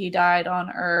exactly he died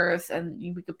on Earth, and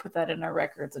we could put that in our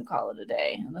records and call it a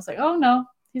day. And it's like, oh no,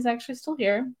 he's actually still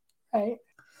here. Right.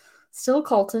 Still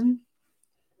Colton.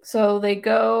 So they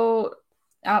go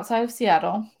outside of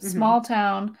Seattle, small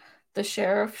town. The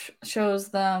sheriff shows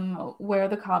them where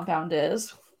the compound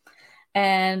is.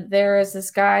 And there is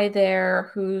this guy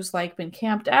there who's like been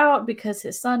camped out because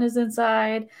his son is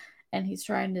inside, and he's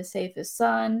trying to save his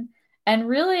son. And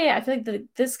really, I feel like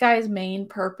this guy's main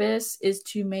purpose is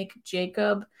to make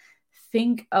Jacob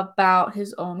think about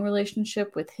his own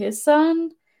relationship with his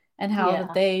son and how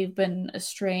they've been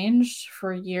estranged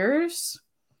for years.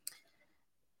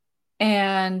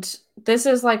 And this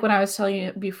is like when I was telling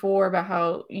you before about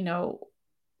how, you know,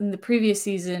 in the previous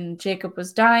season, Jacob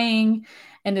was dying,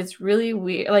 and it's really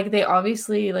weird. Like, they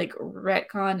obviously like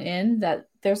retcon in that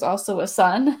there's also a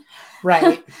son.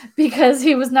 Right. Because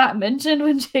he was not mentioned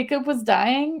when Jacob was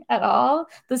dying at all.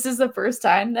 This is the first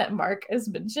time that Mark is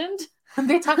mentioned.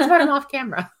 They talked about him off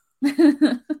camera.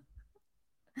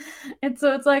 And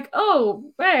so it's like,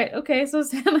 oh, right. Okay, so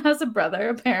Sam has a brother,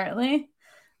 apparently.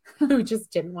 Who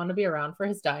just didn't want to be around for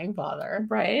his dying father.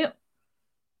 Right.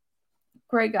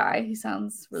 Great guy. He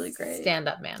sounds really great.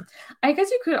 Stand-up man. I guess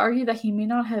you could argue that he may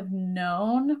not have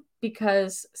known,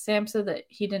 because Sam said that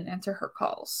he didn't answer her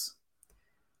calls.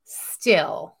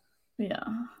 Still. Yeah.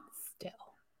 Still.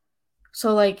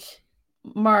 So, like,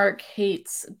 Mark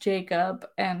hates Jacob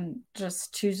and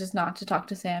just chooses not to talk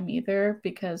to Sam either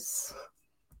because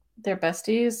they're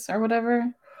besties or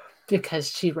whatever. Because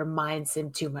she reminds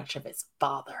him too much of his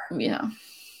father. Yeah.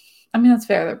 I mean, that's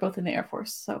fair. They're both in the Air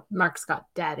Force, so. Mark's got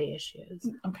daddy issues.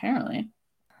 Apparently.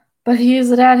 But he is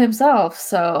a dad himself,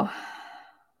 so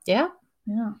Yeah.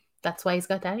 yeah. That's why he's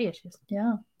got daddy issues.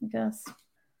 Yeah, I guess.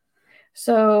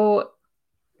 So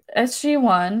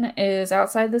SG-1 is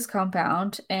outside this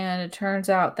compound, and it turns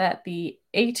out that the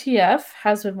ATF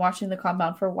has been watching the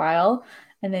compound for a while,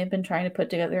 and they've been trying to put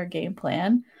together a game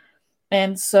plan.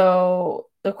 And so,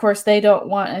 of course, they don't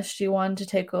want SG-1 to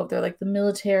take over. Like, the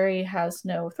military has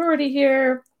no authority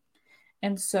here.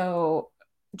 And so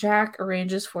Jack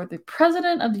arranges for the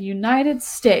President of the United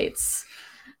States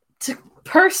to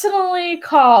personally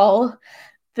call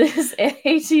this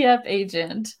ATF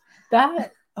agent.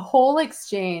 That whole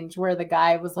exchange where the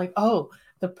guy was like, oh,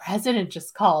 the president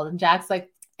just called. And Jack's like,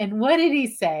 and what did he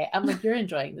say? I'm like, you're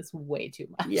enjoying this way too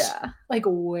much. Yeah. Like,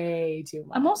 way too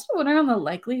much. I'm also wondering on the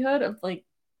likelihood of, like,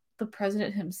 the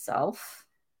president himself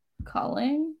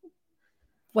calling.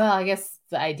 Well, I guess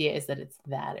the idea is that it's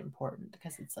that important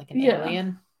because it's like an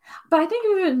alien. But I think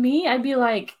if it was me, I'd be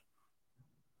like,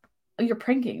 you're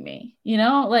pranking me, you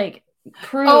know? Like,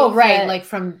 prove right. that... Like,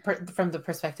 from the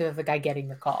perspective of the guy getting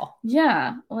the call.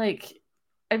 Yeah. Like,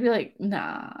 I'd be like,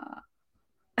 nah.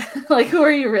 Like, who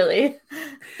are you really?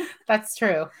 That's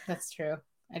true. That's true.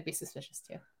 I'd be suspicious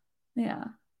too. Yeah.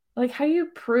 Like, how do you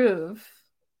prove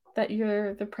that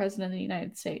you're the president of the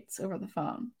United States over the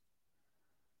phone?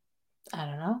 I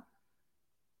don't know.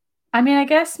 I mean, I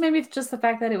guess maybe it's just the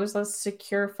fact that it was a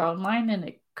secure phone line and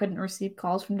it couldn't receive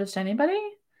calls from just anybody.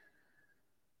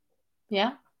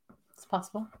 Yeah, it's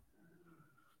possible.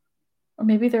 Or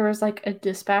maybe there was like a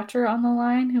dispatcher on the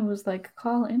line who was like,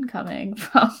 call incoming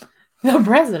from the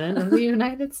president of the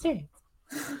United States.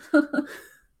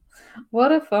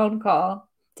 What a phone call.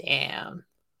 Damn.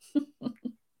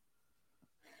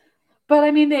 But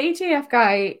I mean, the ATF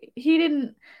guy,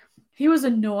 he was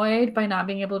annoyed by not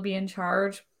being able to be in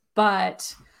charge,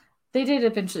 but they did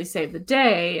eventually save the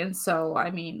day. And so,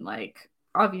 I mean, like,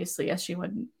 obviously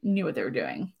SG-1 knew what they were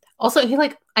doing. Also,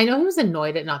 I know he was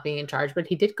annoyed at not being in charge, but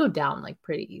he did go down like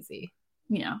pretty easy.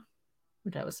 Yeah.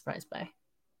 Which I was surprised by.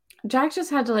 Jack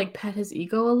just had to like pet his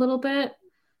ego a little bit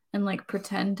and like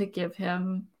pretend to give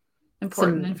him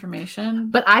important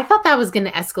information. But I thought that was going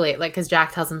to escalate, like, because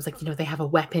Jack tells him, like, they have a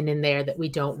weapon in there that we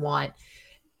don't want,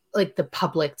 like, the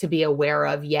public to be aware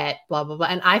of yet, blah, blah, blah.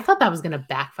 And I thought that was going to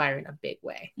backfire in a big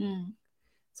way.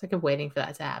 So I kept waiting for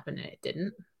that to happen, and it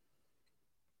didn't.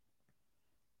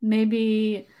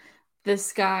 Maybe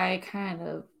this guy kind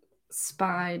of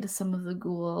spied some of the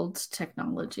Gould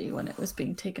technology when it was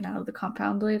being taken out of the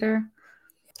compound later.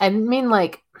 I didn't mean,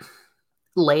 like,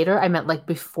 later. I meant, like,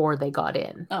 before they got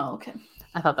in. Oh, okay.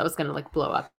 I thought that was going to, like,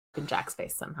 blow up in Jack's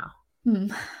face somehow.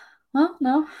 Well,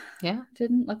 no. Yeah.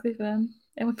 Didn't, luckily for them.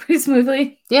 It went pretty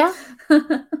smoothly. Yeah.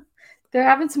 They're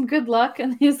having some good luck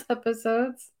in these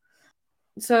episodes.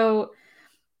 So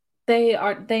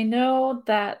they know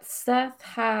that Seth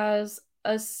has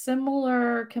a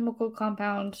similar chemical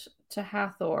compound to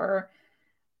Hathor,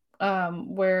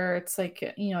 where it's like,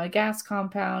 a gas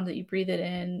compound that you breathe it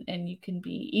in and you can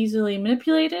be easily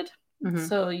manipulated. Mm-hmm.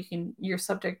 So you're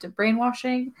subject to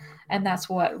brainwashing, and that's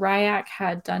what Ryak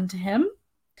had done to him.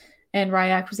 And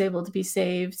Ryak was able to be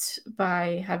saved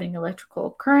by having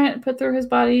electrical current put through his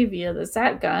body via the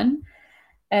Zat gun.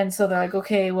 And so they're like,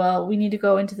 okay, well, we need to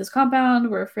go into this compound.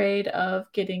 We're afraid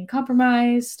of getting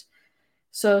compromised.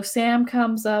 So Sam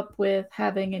comes up with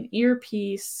having an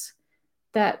earpiece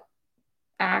that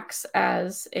acts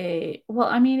as it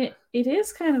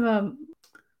is kind of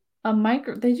a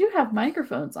micro. They do have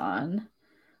microphones on,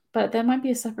 but that might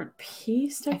be a separate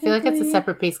piece. I feel like it's a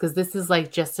separate piece because this is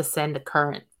like just to send a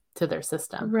current to their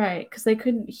system. Right, because they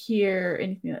couldn't hear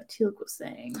anything that Teal'c was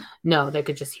saying. No, they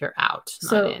could just hear out,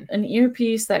 so not in. An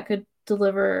earpiece that could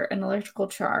deliver an electrical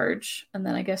charge, and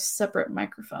then I guess separate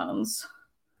microphones,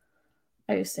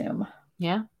 I assume.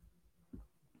 Yeah.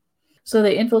 So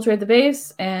they infiltrate the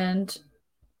base, and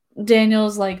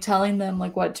Daniel's like telling them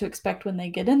like what to expect when they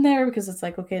get in there, because it's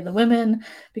like, okay, the women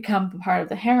become part of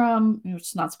the harem, which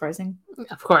is not surprising.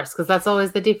 Of course, because that's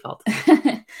always the default.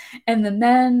 And the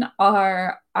men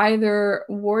are either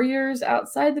warriors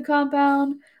outside the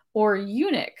compound or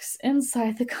eunuchs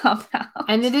inside the compound.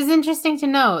 And it is interesting to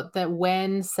note that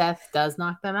when Seth does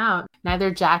knock them out,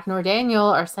 neither Jack nor Daniel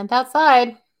are sent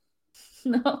outside.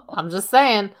 No. I'm just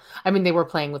saying. I mean, they were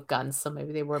playing with guns, so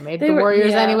maybe they were made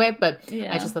warriors anyway, but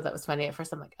I just thought that was funny at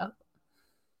first. I'm like, oh.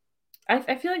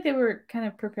 I feel like they were kind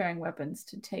of preparing weapons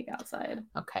to take outside.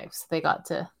 Okay, so they got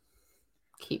to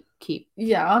keep.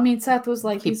 Yeah, I mean, Seth was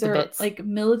like, these are like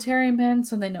military men,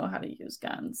 so they know how to use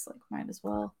guns. Like, might as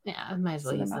well. Yeah, I might as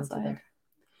well use them there.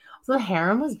 So the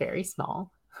harem was very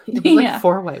small. It was like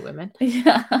 4 white women.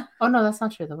 Yeah. Oh, no, that's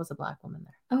not true. There was a black woman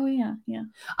there. Oh, yeah. Yeah.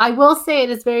 I will say it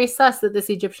is very sus that this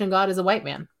Egyptian god is a white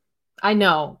man. I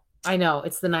know.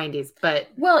 It's the 90s, but...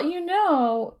 Well, you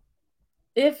know,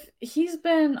 if he's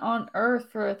been on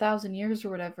Earth for 1,000 years or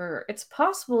whatever, it's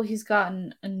possible he's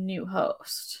gotten a new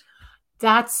host.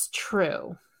 That's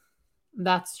true.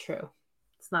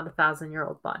 It's not a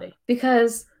 1,000-year-old body.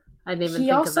 Because I didn't even he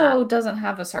think also of that. doesn't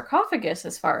have a sarcophagus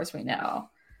as far as we know.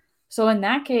 So in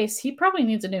that case, he probably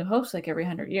needs a new host like every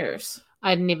 100 years.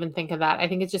 I didn't even think of that. I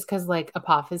think it's just because like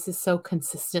Apophis is so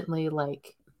consistently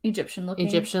like Egyptian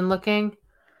looking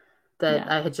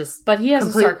that I had just... But he has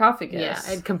a sarcophagus. Yeah,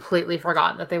 I'd completely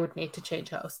forgotten that they would need to change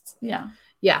hosts. Yeah.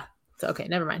 Yeah. So, okay,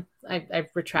 never mind. I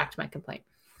retract my complaint.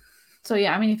 So,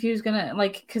 yeah, I mean, if he was going to,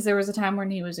 like, because there was a time when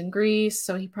he was in Greece,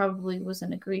 so he probably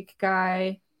wasn't a Greek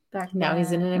guy back then. Now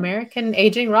he's an American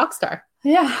aging rock star.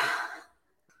 Yeah.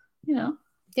 You know.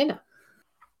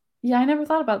 Yeah, I never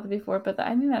thought about that before, but I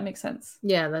think that makes sense.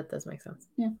 Yeah, that does make sense.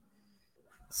 Yeah.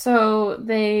 So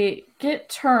they get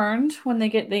turned when they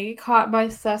get caught by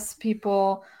Seth's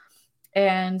people,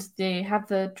 and they have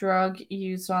the drug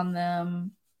used on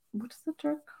them. What's the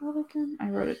drug called again? I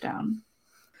wrote it down.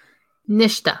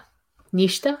 Nishta.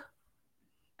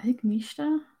 I think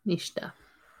Nishta. Nishta.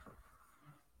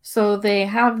 So they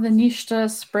have the Nishta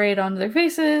sprayed onto their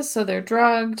faces, so they're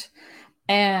drugged.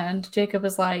 And Jacob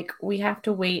is like, we have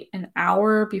to wait an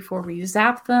hour before we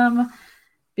zap them,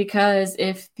 because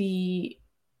if the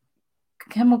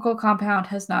chemical compound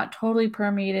has not totally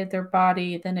permeated their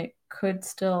body, then it could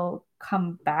still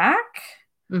come back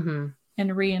and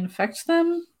reinfect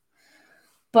them.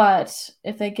 But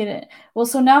if they get it... Well,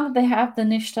 so now that they have the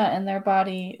Nishta in their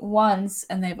body once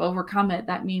and they've overcome it,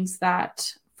 that means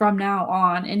that from now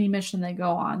on, any mission they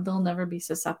go on, they'll never be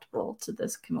susceptible to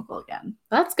this chemical again.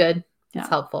 That's good. That's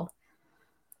helpful.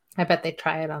 I bet they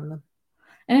try it on them.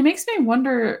 And it makes me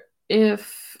wonder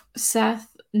if Seth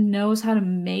knows how to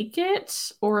make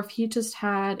it, or if he just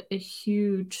had a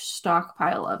huge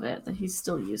stockpile of it that he's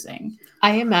still using.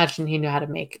 I imagine he knew how to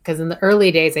make it, because in the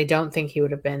early days, I don't think he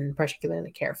would have been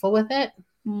particularly careful with it.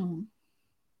 And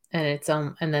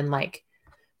and then like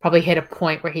probably hit a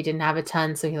point where he didn't have a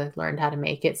ton, so he like learned how to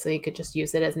make it so he could just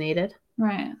use it as needed.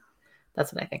 Right.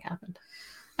 That's what I think happened.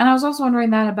 And I was also wondering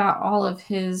that about all of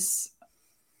his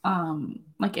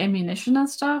like ammunition and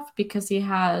stuff, because he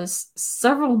has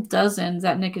several dozens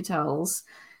at Nicotell's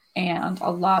and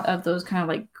a lot of those kind of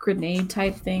like grenade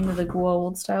type thing, the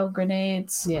Goa'uld style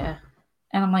grenades. Yeah.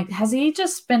 And I'm like, has he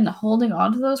just been holding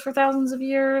on to those for thousands of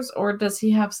years, or does he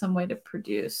have some way to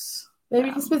produce? Maybe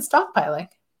he's been stockpiling.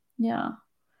 Yeah.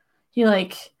 He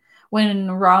like, when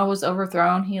Ra was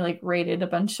overthrown, he like raided a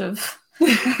bunch of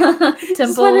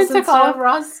temples and took all of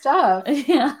Ra's stuff.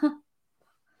 Yeah.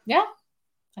 Yeah.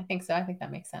 I think so. I think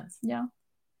that makes sense. Yeah.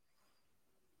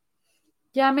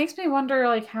 Yeah, it makes me wonder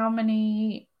like how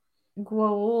many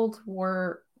Goa'uld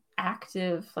were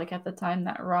active like at the time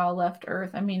that Ra left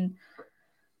Earth. I mean,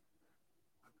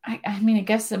 I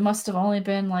guess it must have only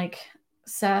been like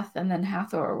Seth, and then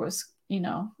Hathor was,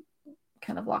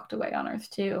 kind of locked away on Earth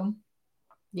too.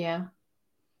 Yeah.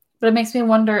 But it makes me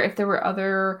wonder if there were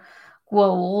other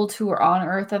Goa'uld who were on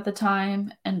Earth at the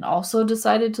time and also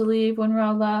decided to leave when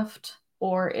Ra left,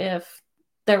 or if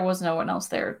there was no one else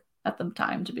there at the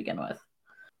time to begin with.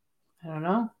 I don't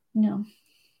know. No.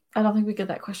 I don't think we get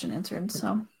that question answered,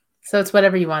 so. So it's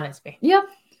whatever you want it to be. Yep.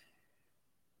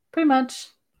 Pretty much.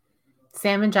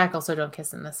 Sam and Jack also don't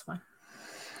kiss in this one.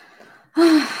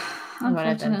 I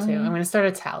wanted them to. I'm going to start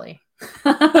a tally.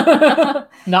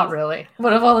 Not really.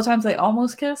 What, of all the times they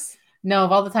almost kiss? No,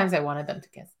 of all the times I wanted them to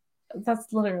kiss.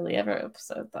 That's literally every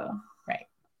episode, though. Right.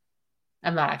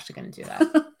 I'm not actually going to do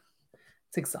that.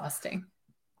 It's exhausting.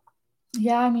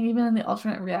 Yeah, I mean, even in the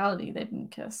alternate reality, they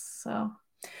didn't kiss, so.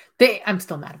 I'm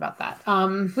still mad about that.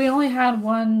 We only had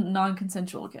one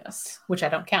non-consensual kiss. Which I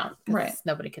don't count. Right.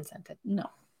 Nobody consented. No.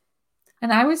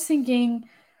 And I was thinking,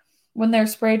 when they're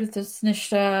sprayed with this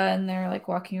Nishta and they're like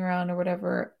walking around or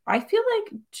whatever, I feel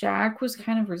like Jack was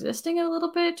kind of resisting it a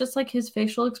little bit, just like his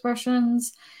facial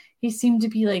expressions. He seemed to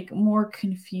be like more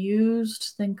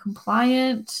confused than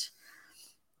compliant.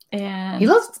 And he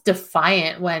looked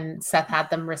defiant when Seth had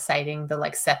them reciting the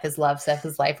like Seth is love, Seth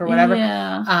is life or whatever.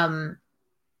 Yeah.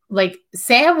 Like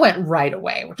Sam went right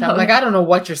away, which I'm like, I don't know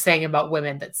what you're saying about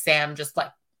women that Sam just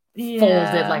like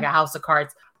folded like a house of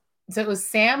cards. So it was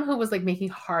Sam who was like making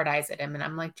hard eyes at him, and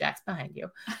I'm like, Jack's behind you.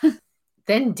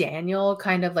 Then Daniel,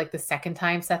 kind of like the second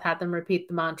time Seth had them repeat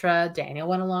the mantra, Daniel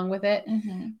went along with it.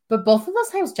 But both of those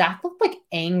times Jack looked like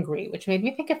angry, which made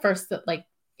me think at first that like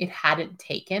it hadn't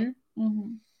taken.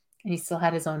 And he still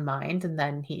had his own mind, and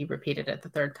then he repeated it the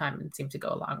third time and seemed to go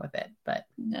along with it. But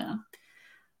yeah,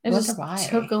 it just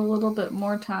took a little bit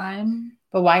more time.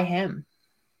 But why him?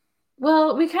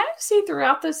 Well, we kind of see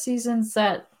throughout the seasons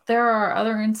that there are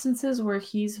other instances where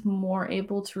he's more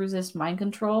able to resist mind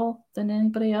control than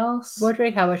anybody else.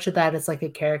 Wondering how much of that is like a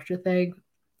character thing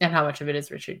and how much of it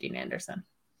is Richard Dean Anderson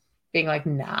being like,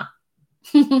 nah,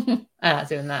 I'm not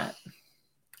doing that.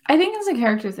 I think it's a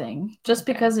character thing, just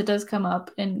because it does come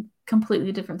up in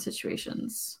completely different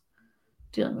situations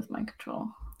dealing with mind control.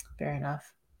 Fair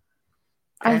enough.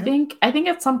 I think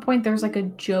at some point there's like a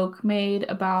joke made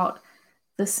about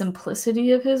the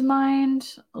simplicity of his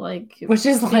mind, like which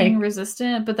is being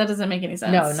resistant, but that doesn't make any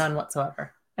sense. No, none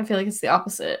whatsoever. I feel like it's the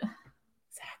opposite.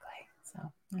 Exactly. So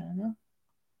I don't know.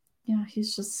 Yeah,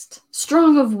 he's just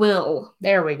strong of will.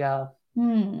 There we go.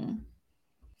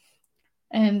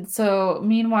 And so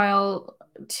meanwhile,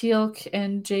 Teal'c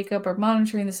and Jacob are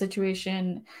monitoring the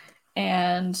situation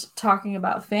and talking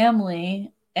about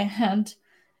family, and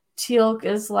Teal'c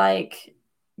is like,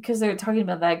 because they're talking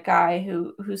about that guy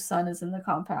whose son is in the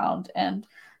compound, and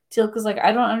Teal'c is like,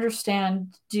 I don't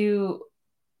understand. Do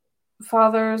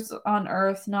fathers on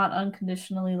Earth not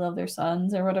unconditionally love their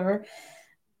sons or whatever?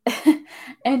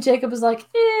 And Jacob is like,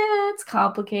 it's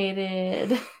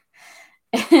complicated.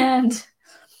 And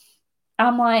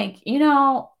I'm like,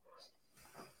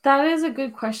 that is a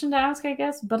good question to ask, I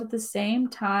guess. But at the same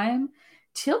time,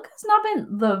 Teal'c has not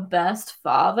been the best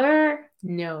father.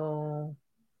 No.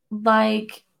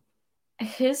 Like,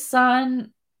 his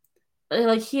son,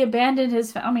 like, he abandoned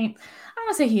his family. I mean, I don't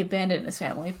want to say he abandoned his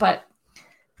family, but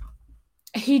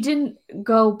he didn't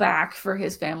go back for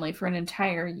his family for an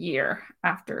entire year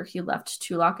after he left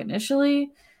Tulak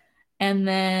initially. And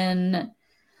then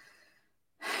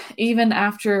even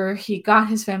after he got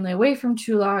his family away from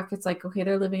Tulak, it's like, okay,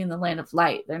 they're living in the land of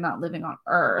light. They're not living on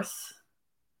Earth.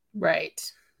 Right.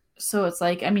 So it's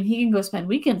like, I mean, he can go spend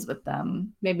weekends with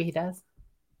them. Maybe he does.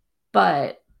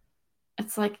 But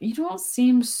it's like, you don't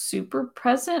seem super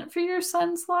present for your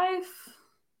son's life.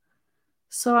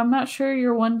 So I'm not sure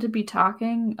you're one to be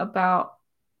talking about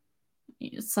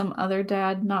some other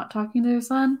dad not talking to their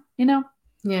son,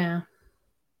 Yeah.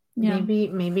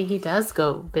 Maybe he does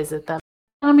go visit them.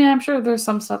 I mean, I'm sure there's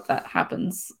some stuff that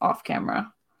happens off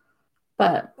camera,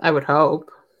 but I would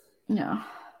hope. Yeah.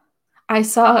 I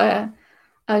saw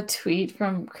a tweet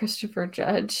from Christopher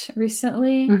Judge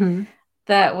recently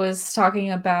that was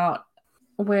talking about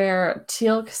where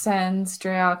Teal'c sends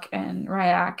Draok and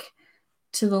Ryak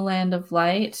to the land of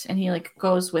light, and he like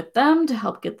goes with them to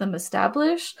help get them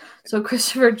established. So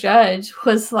Christopher Judge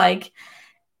was like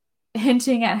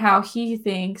hinting at how he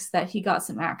thinks that he got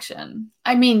some action.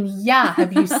 I mean, yeah.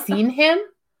 Have you seen him?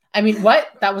 I mean, what?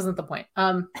 That wasn't the point.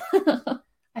 I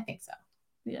think so.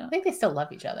 Yeah. I think they still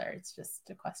love each other. It's just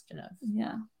a question of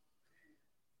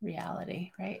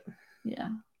reality, right? Yeah.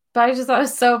 But I just thought it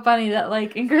was so funny that,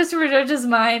 like, in Christopher Judge's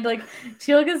mind, like,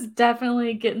 Teal'c is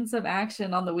definitely getting some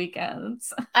action on the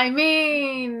weekends. I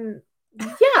mean, yeah,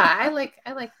 I like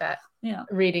that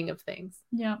reading of things.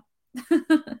 Yeah.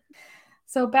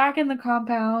 So back in the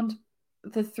compound,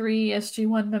 the 3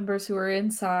 SG-1 members who are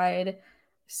inside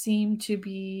seem to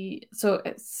be... So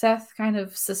Seth kind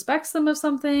of suspects them of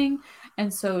something,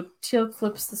 and so Teal'c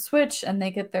flips the switch, and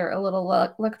they get their little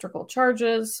electrical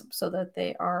charges so that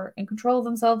they are in control of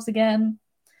themselves again.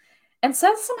 And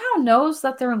Seth somehow knows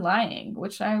that they're lying,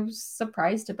 which I was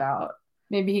surprised about.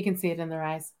 Maybe he can see it in their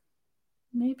eyes.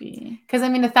 Maybe. Because, I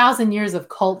mean, 1,000 years of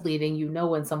cult leading, you know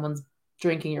when someone's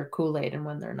drinking your Kool-Aid and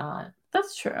when they're not.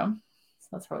 That's true. So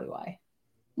that's probably why.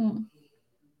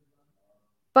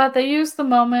 But they use the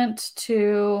moment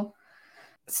to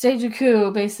stage a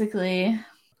coup, basically.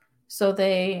 So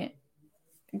they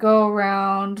go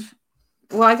around.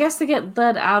 Well, I guess they get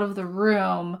led out of the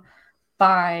room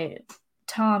by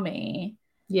Tommy.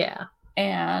 Yeah.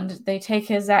 And they take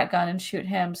his Zat gun and shoot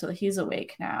him so that he's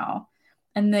awake now.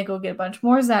 And they go get a bunch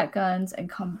more Zat guns and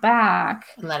come back.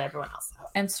 And let everyone else out.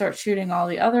 And start shooting all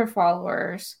the other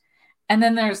followers. And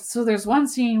then there's one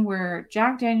scene where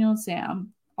Jack, Daniel, and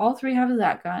Sam, all 3 have a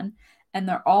Zat gun, and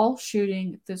they're all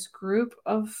shooting this group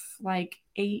of like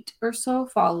 8 or so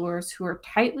followers who are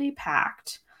tightly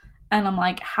packed. And I'm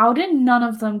like, how did none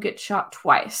of them get shot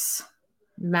twice?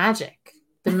 Magic.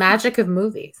 The magic of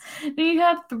movies. You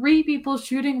have 3 people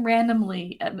shooting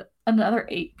randomly at another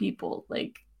 8 people.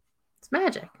 Like, it's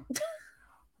magic.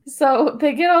 So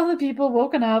they get all the people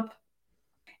woken up,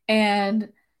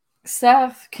 and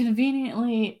Seth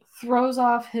conveniently throws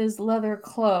off his leather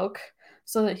cloak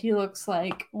so that he looks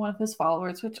like one of his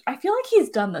followers, which I feel like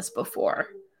he's done this before.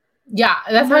 Yeah, that's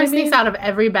You know how he what I sneaks mean? out of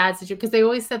every bad situation. Because they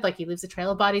always said, like, he leaves a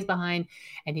trail of bodies behind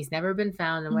and he's never been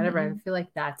found and whatever. I feel like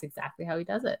that's exactly how he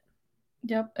does it.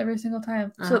 Yep, every single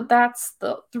time. So that's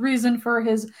the reason for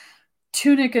his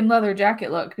tunic and leather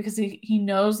jacket look, because he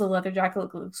knows the leather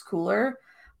jacket looks cooler,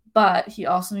 but he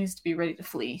also needs to be ready to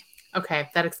flee. Okay,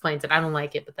 that explains it. I don't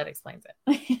like it, but that explains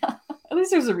it. Yeah, at least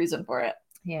there's a reason for it.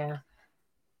 Yeah.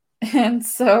 And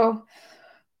so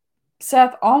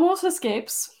Seth almost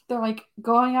escapes. They're like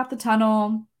going out the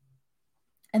tunnel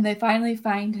and they finally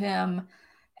find him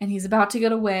and he's about to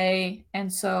get away.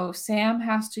 And so Sam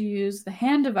has to use the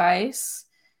hand device.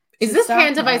 Is this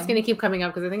hand device going to keep coming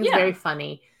up? Because I think it's very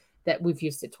funny that we've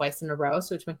used it twice in a row,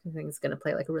 so which makes me think it's going to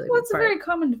play like a really big part. It's a very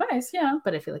common device, yeah.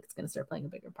 But I feel like it's going to start playing a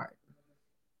bigger part.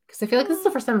 Because I feel like this is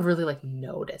the first time I've really like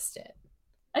noticed it.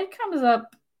 It comes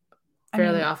up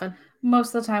fairly often.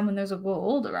 Most of the time when there's a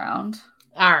gold around.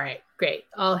 All right, great.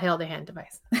 All hail the hand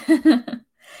device.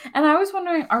 And I was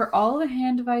wondering, are all the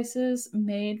hand devices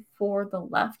made for the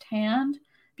left hand?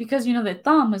 Because, you know, the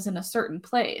thumb is in a certain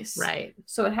place. Right.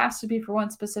 So it has to be for one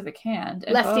specific hand.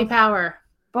 And Lefty power.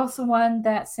 Both the one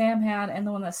that Sam had and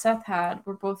the one that Seth had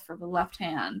were both for the left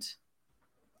hand.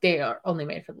 They are only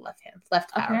made for the left hand.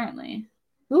 Left power. Apparently.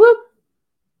 Whoop.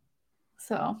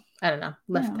 So. I don't know.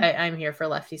 I'm here for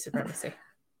lefty supremacy.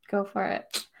 Go for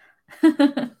it.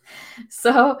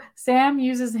 So Sam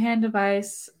uses the hand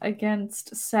device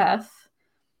against Seth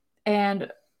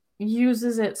and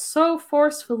uses it so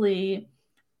forcefully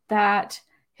that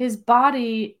his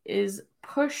body is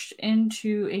pushed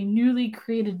into a newly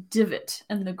created divot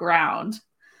in the ground.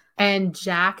 And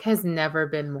Jack has never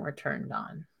been more turned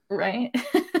on. Right?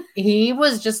 He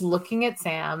was just looking at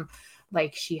Sam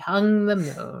like she hung the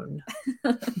moon.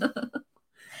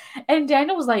 And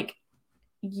Daniel was like,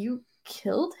 you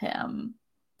killed him.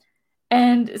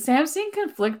 And Sam seemed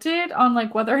conflicted on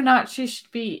like whether or not she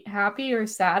should be happy or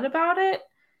sad about it.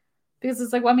 Because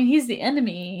it's like, well, I mean, he's the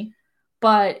enemy,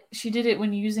 but she did it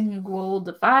when using a gold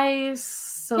device.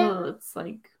 So it's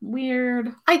like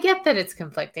weird. I get that it's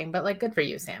conflicting, but like, good for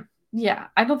you, Sam. Yeah,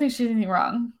 I don't think she did anything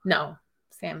wrong. No,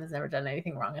 Sam has never done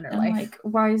anything wrong in her life. Like,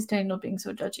 why is Daniel being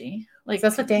so judgy? Like,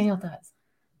 that's what Daniel does.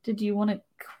 Did you want to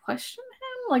question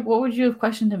him? Like, what would you have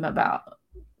questioned him about?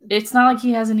 It's not like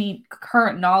he has any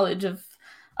current knowledge of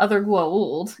other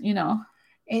Goa'uld, you know?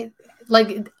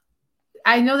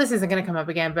 I know this isn't going to come up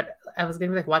again, but I was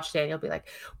going to watch Daniel be like,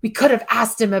 we could have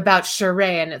asked him about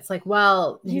Sheree. And it's like,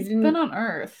 well, he's been on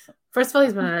Earth. First of all,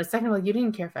 he's been on Earth. Second of all, you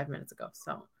didn't care 5 minutes ago.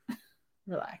 So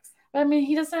relax. But I mean,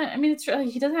 he doesn't have any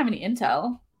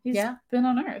intel. He's been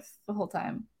on Earth the whole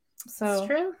time. So it's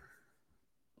true.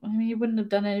 I mean, he wouldn't have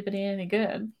done anybody any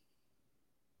good.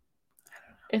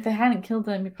 If they hadn't killed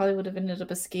him, he probably would have ended up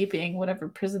escaping whatever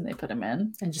prison they put him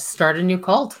in. And just start a new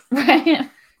cult. Right.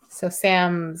 So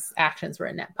Sam's actions were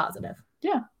a net positive.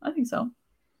 Yeah, I think so.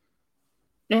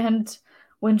 And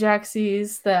when Jack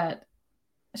sees that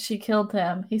she killed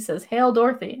him, he says, "Hail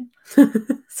Dorothy." So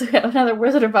we have another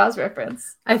Wizard of Oz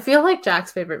reference. I feel like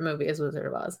Jack's favorite movie is Wizard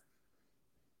of Oz.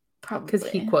 Probably. Because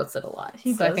he quotes it a lot.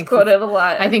 He does quote it a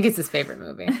lot. I think it's his favorite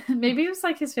movie. Maybe it was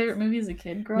like his favorite movie as a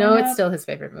kid growing up. No, it's still his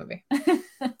favorite movie.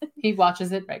 He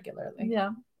watches it regularly.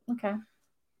 Yeah. Okay.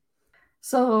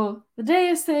 So the day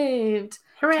is saved.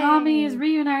 Hooray! Tommy is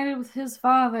reunited with his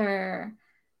father.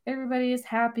 Everybody is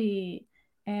happy.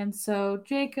 And so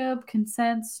Jacob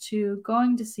consents to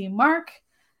going to see Mark,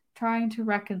 trying to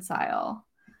reconcile.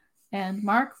 And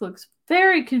Mark looks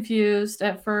very confused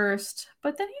at first,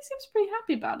 but then he seems pretty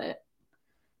happy about it.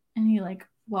 And he like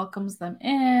welcomes them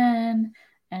in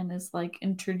and is like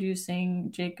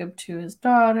introducing Jacob to his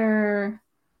daughter.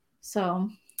 So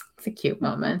it's a cute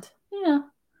moment. Yeah.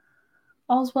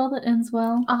 All's well that ends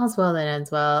well. All's well that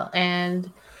ends well. And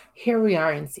here we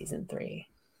are in season 3.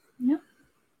 Yeah.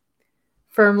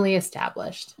 Firmly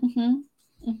established.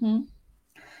 Mm-hmm. Mm-hmm.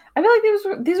 I feel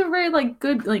like these are very like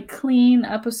good, like clean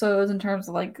episodes in terms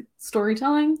of like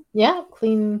storytelling. Yeah,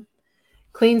 clean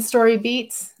story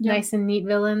beats. Yep. Nice and neat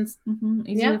villains. Mm-hmm.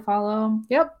 Easy to follow.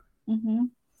 Yep. Mm-hmm.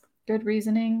 Good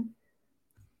reasoning.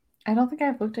 I don't think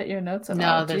I've looked at your notes at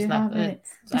all. No, there's nothing.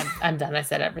 I'm done. I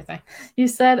said everything. You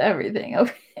said everything.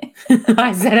 Okay.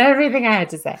 I said everything I had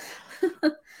to say.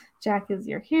 Jack is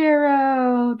your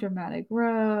hero. Dramatic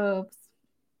robes.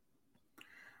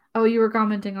 Oh, you were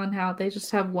commenting on how they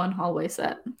just have one hallway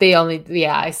set.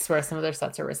 I swear some of their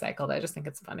sets are recycled. I just think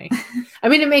it's funny. I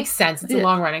mean, it makes sense. It's a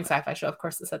long-running sci-fi show. Of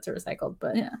course, the sets are recycled,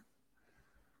 but yeah.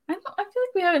 I feel like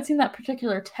we haven't seen that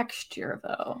particular texture,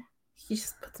 though. You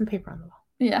just put some paper on the wall.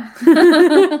 Yeah.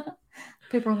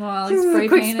 Paper on the wall. Like spray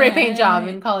quick spray paint job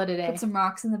and call it a day. Put some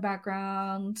rocks in the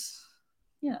background.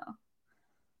 You know.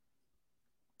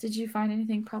 Did you find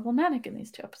anything problematic in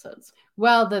these 2 episodes?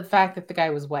 Well, the fact that the guy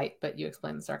was white, but you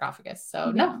explained the sarcophagus,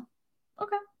 so no.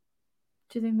 Okay.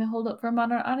 Do you think they hold up for a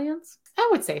modern audience? I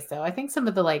would say so. I think some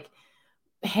of the like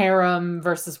harem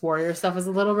versus warrior stuff was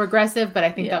a little regressive, but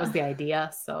I think that was the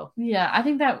idea. So yeah, I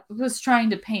think that was trying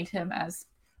to paint him as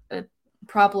a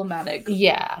problematic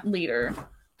leader.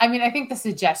 I mean, I think the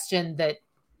suggestion that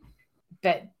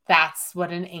that's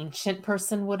what an ancient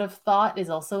person would have thought is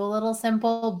also a little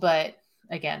simple, but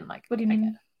again, like, what do you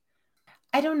mean?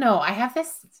 I don't know. I have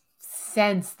this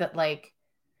sense that like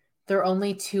they're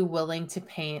only too willing to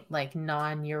paint like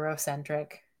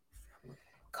non-Eurocentric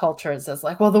cultures as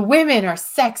like, well, the women are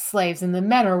sex slaves and the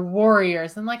men are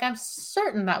warriors, and like I'm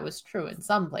certain that was true in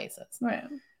some places, right?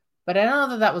 But I don't know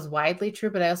that that was widely true.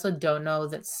 But I also don't know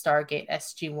that Stargate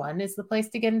SG-1 is the place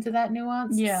to get into that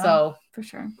nuance. Yeah, so for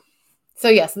sure. So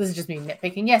yes, this is just me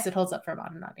nitpicking. Yes, it holds up for a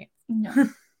modern audience. No.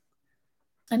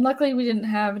 And luckily we didn't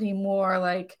have any more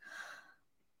like,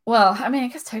 well, I mean, I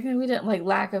guess technically we didn't like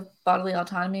lack of bodily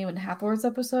autonomy in Hathor's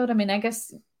episode. I mean, I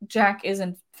guess Jack is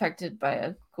infected by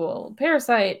a cool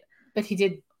parasite. But he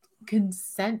did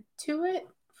consent to it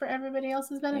for everybody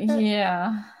else's benefit.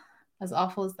 Yeah. As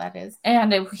awful as that is.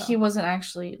 And he wasn't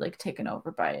actually like taken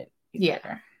over by it either.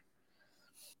 Yeah.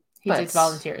 He did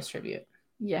volunteer as tribute.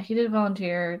 Yeah, he did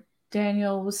volunteer.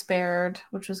 Daniel was spared,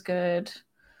 which was good.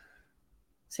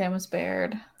 Sam was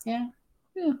spared. Yeah.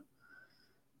 Yeah.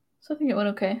 So I think it went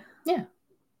okay. Yeah.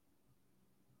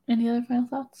 Any other final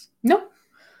thoughts? Nope.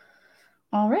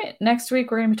 All right. Next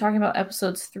week, we're going to be talking about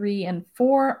episodes 3 and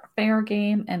 4, Fair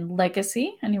Game and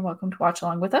Legacy. And you're welcome to watch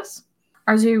along with us.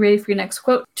 Are you ready for your next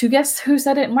quote? To guess who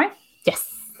said it and why?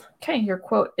 Yes. Okay, your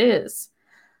quote is,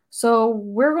 so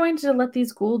we're going to let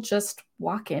these ghouls just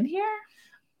walk in here?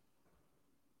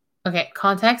 Okay,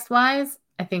 context-wise,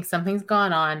 I think something's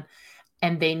gone on,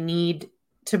 and they need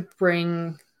to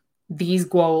bring these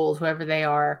ghouls, whoever they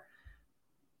are,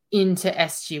 into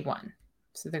SG-1.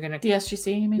 So they're going to... The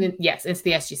SGC, you mean? Yes, it's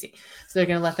the SGC. So they're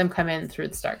going to let them come in through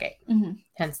the Stargate. Mm-hmm.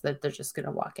 Hence that they're just going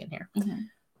to walk in here. Mm-hmm.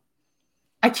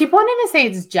 I keep wanting to say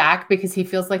it's Jack because he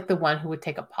feels like the one who would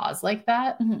take a pause like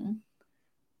that. Mm-hmm.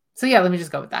 So yeah, let me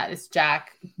just go with that. It's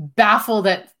Jack, baffled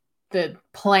at the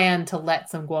plan to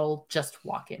let some ghoul just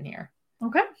walk in here.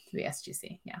 Okay. To the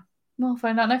SGC, yeah. We'll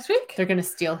find out next week. They're going to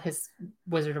steal his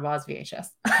Wizard of Oz VHS.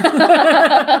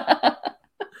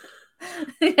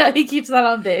 Yeah, he keeps that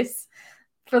on base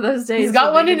for those days. He's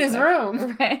got one in his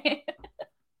room. Right.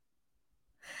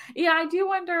 Yeah, I do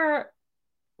wonder,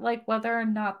 like, whether or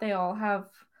not they all have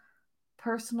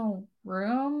personal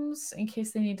rooms in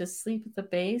case they need to sleep at the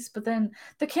base, but then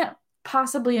there can't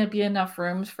possibly be enough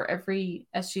rooms for every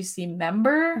SGC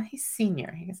member. He's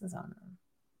senior. He gets his own room.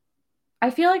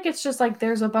 I feel like it's just like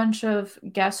there's a bunch of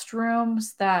guest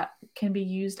rooms that can be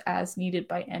used as needed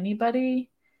by anybody,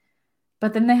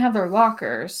 but then they have their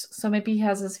lockers, so maybe he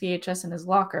has his VHS in his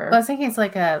locker. Well, I was thinking it's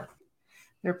like there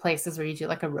are places where you do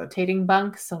like a rotating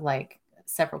bunk, so like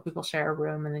several people share a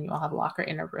room, and then you all have a locker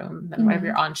in a room. Then whenever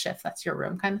you're on shift, that's your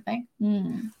room, kind of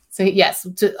thing. So yes,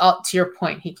 to your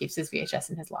point, he keeps his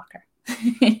VHS in his locker,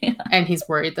 yeah. And he's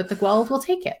worried that the Guels will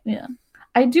take it. Yeah,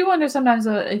 I do wonder sometimes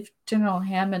if General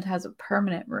Hammond has a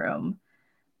permanent room,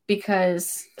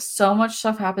 because so much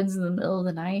stuff happens in the middle of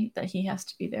the night that he has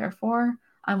to be there for.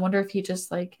 I wonder if he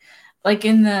just like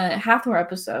in the Hathor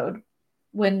episode,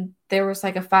 when there was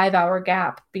like a 5-hour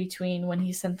gap between when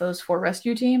he sent those 4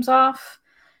 rescue teams off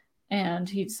and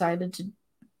he decided to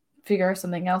figure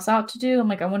something else out to do. I'm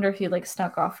like, I wonder if he like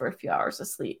snuck off for a few hours of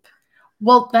sleep.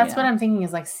 Well, that's what I'm thinking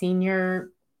is like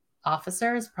senior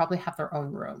officers probably have their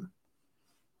own room,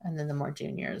 and then the more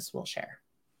juniors will share.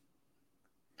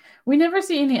 We never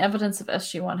see any evidence of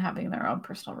SG-1 having their own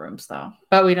personal rooms, though.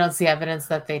 But we don't see evidence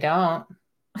that they don't.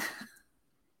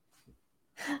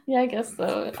 Yeah, I guess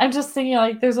so. I'm just thinking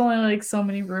like there's only like so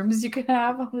many rooms you can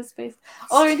have on this space.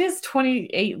 Oh, it is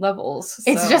 28 levels.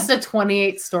 So. It's just a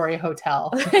 28-story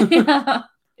hotel. Yeah,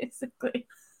 basically.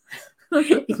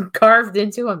 Carved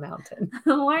into a mountain.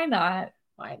 Why not?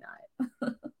 Why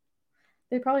not?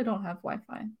 They probably don't have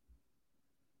Wi-Fi.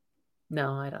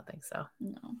 No, I don't think so.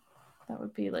 No, that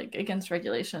would be like against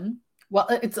regulation. Well,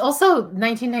 it's also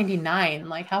 1999.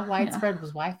 Like, how widespread was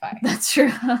Wi-Fi? That's true.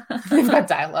 They've got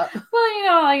dial-up.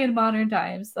 Well, like in modern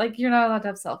times, like you're not allowed to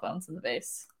have cell phones in the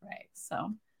base, right?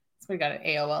 So we got an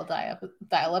AOL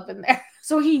dial-up in there.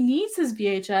 So he needs his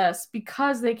VHS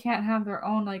because they can't have their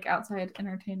own like outside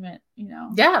entertainment,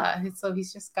 Yeah. So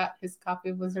he's just got his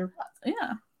copy of Wizard of Oz.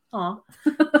 Yeah. Aw.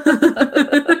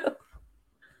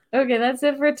 Okay. Okay, that's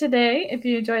it for today. If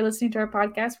you enjoy listening to our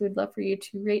podcast, we'd love for you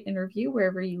to rate and review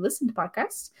wherever you listen to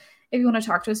podcasts. If you want to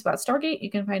talk to us about Stargate, you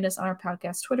can find us on our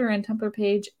podcast Twitter and Tumblr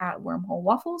page at Wormhole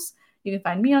Waffles. You can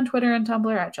find me on Twitter and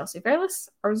Tumblr at Chelsea Fairless.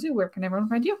 Arzu, where can everyone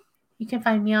find you? You can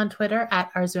find me on Twitter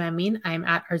at Arzu Amin. I'm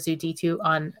at ArzuD2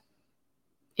 on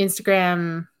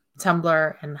Instagram,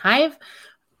 Tumblr, and Hive.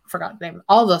 Forgot the name of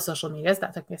all those social medias.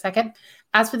 That took me a second.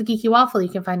 As for the Geeky Waffle, you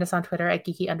can find us on Twitter at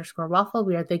geeky_waffle.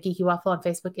 We are the Geeky Waffle on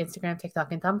Facebook, Instagram,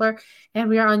 TikTok, and Tumblr. And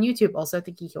we are on YouTube also at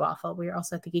the Geeky Waffle. We are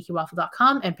also at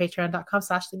thegeekywaffle.com and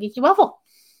patreon.com/thegeekywaffle.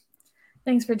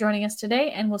 Thanks for joining us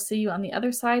today, and we'll see you on the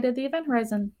other side of the event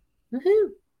horizon.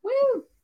 Woohoo! Woo!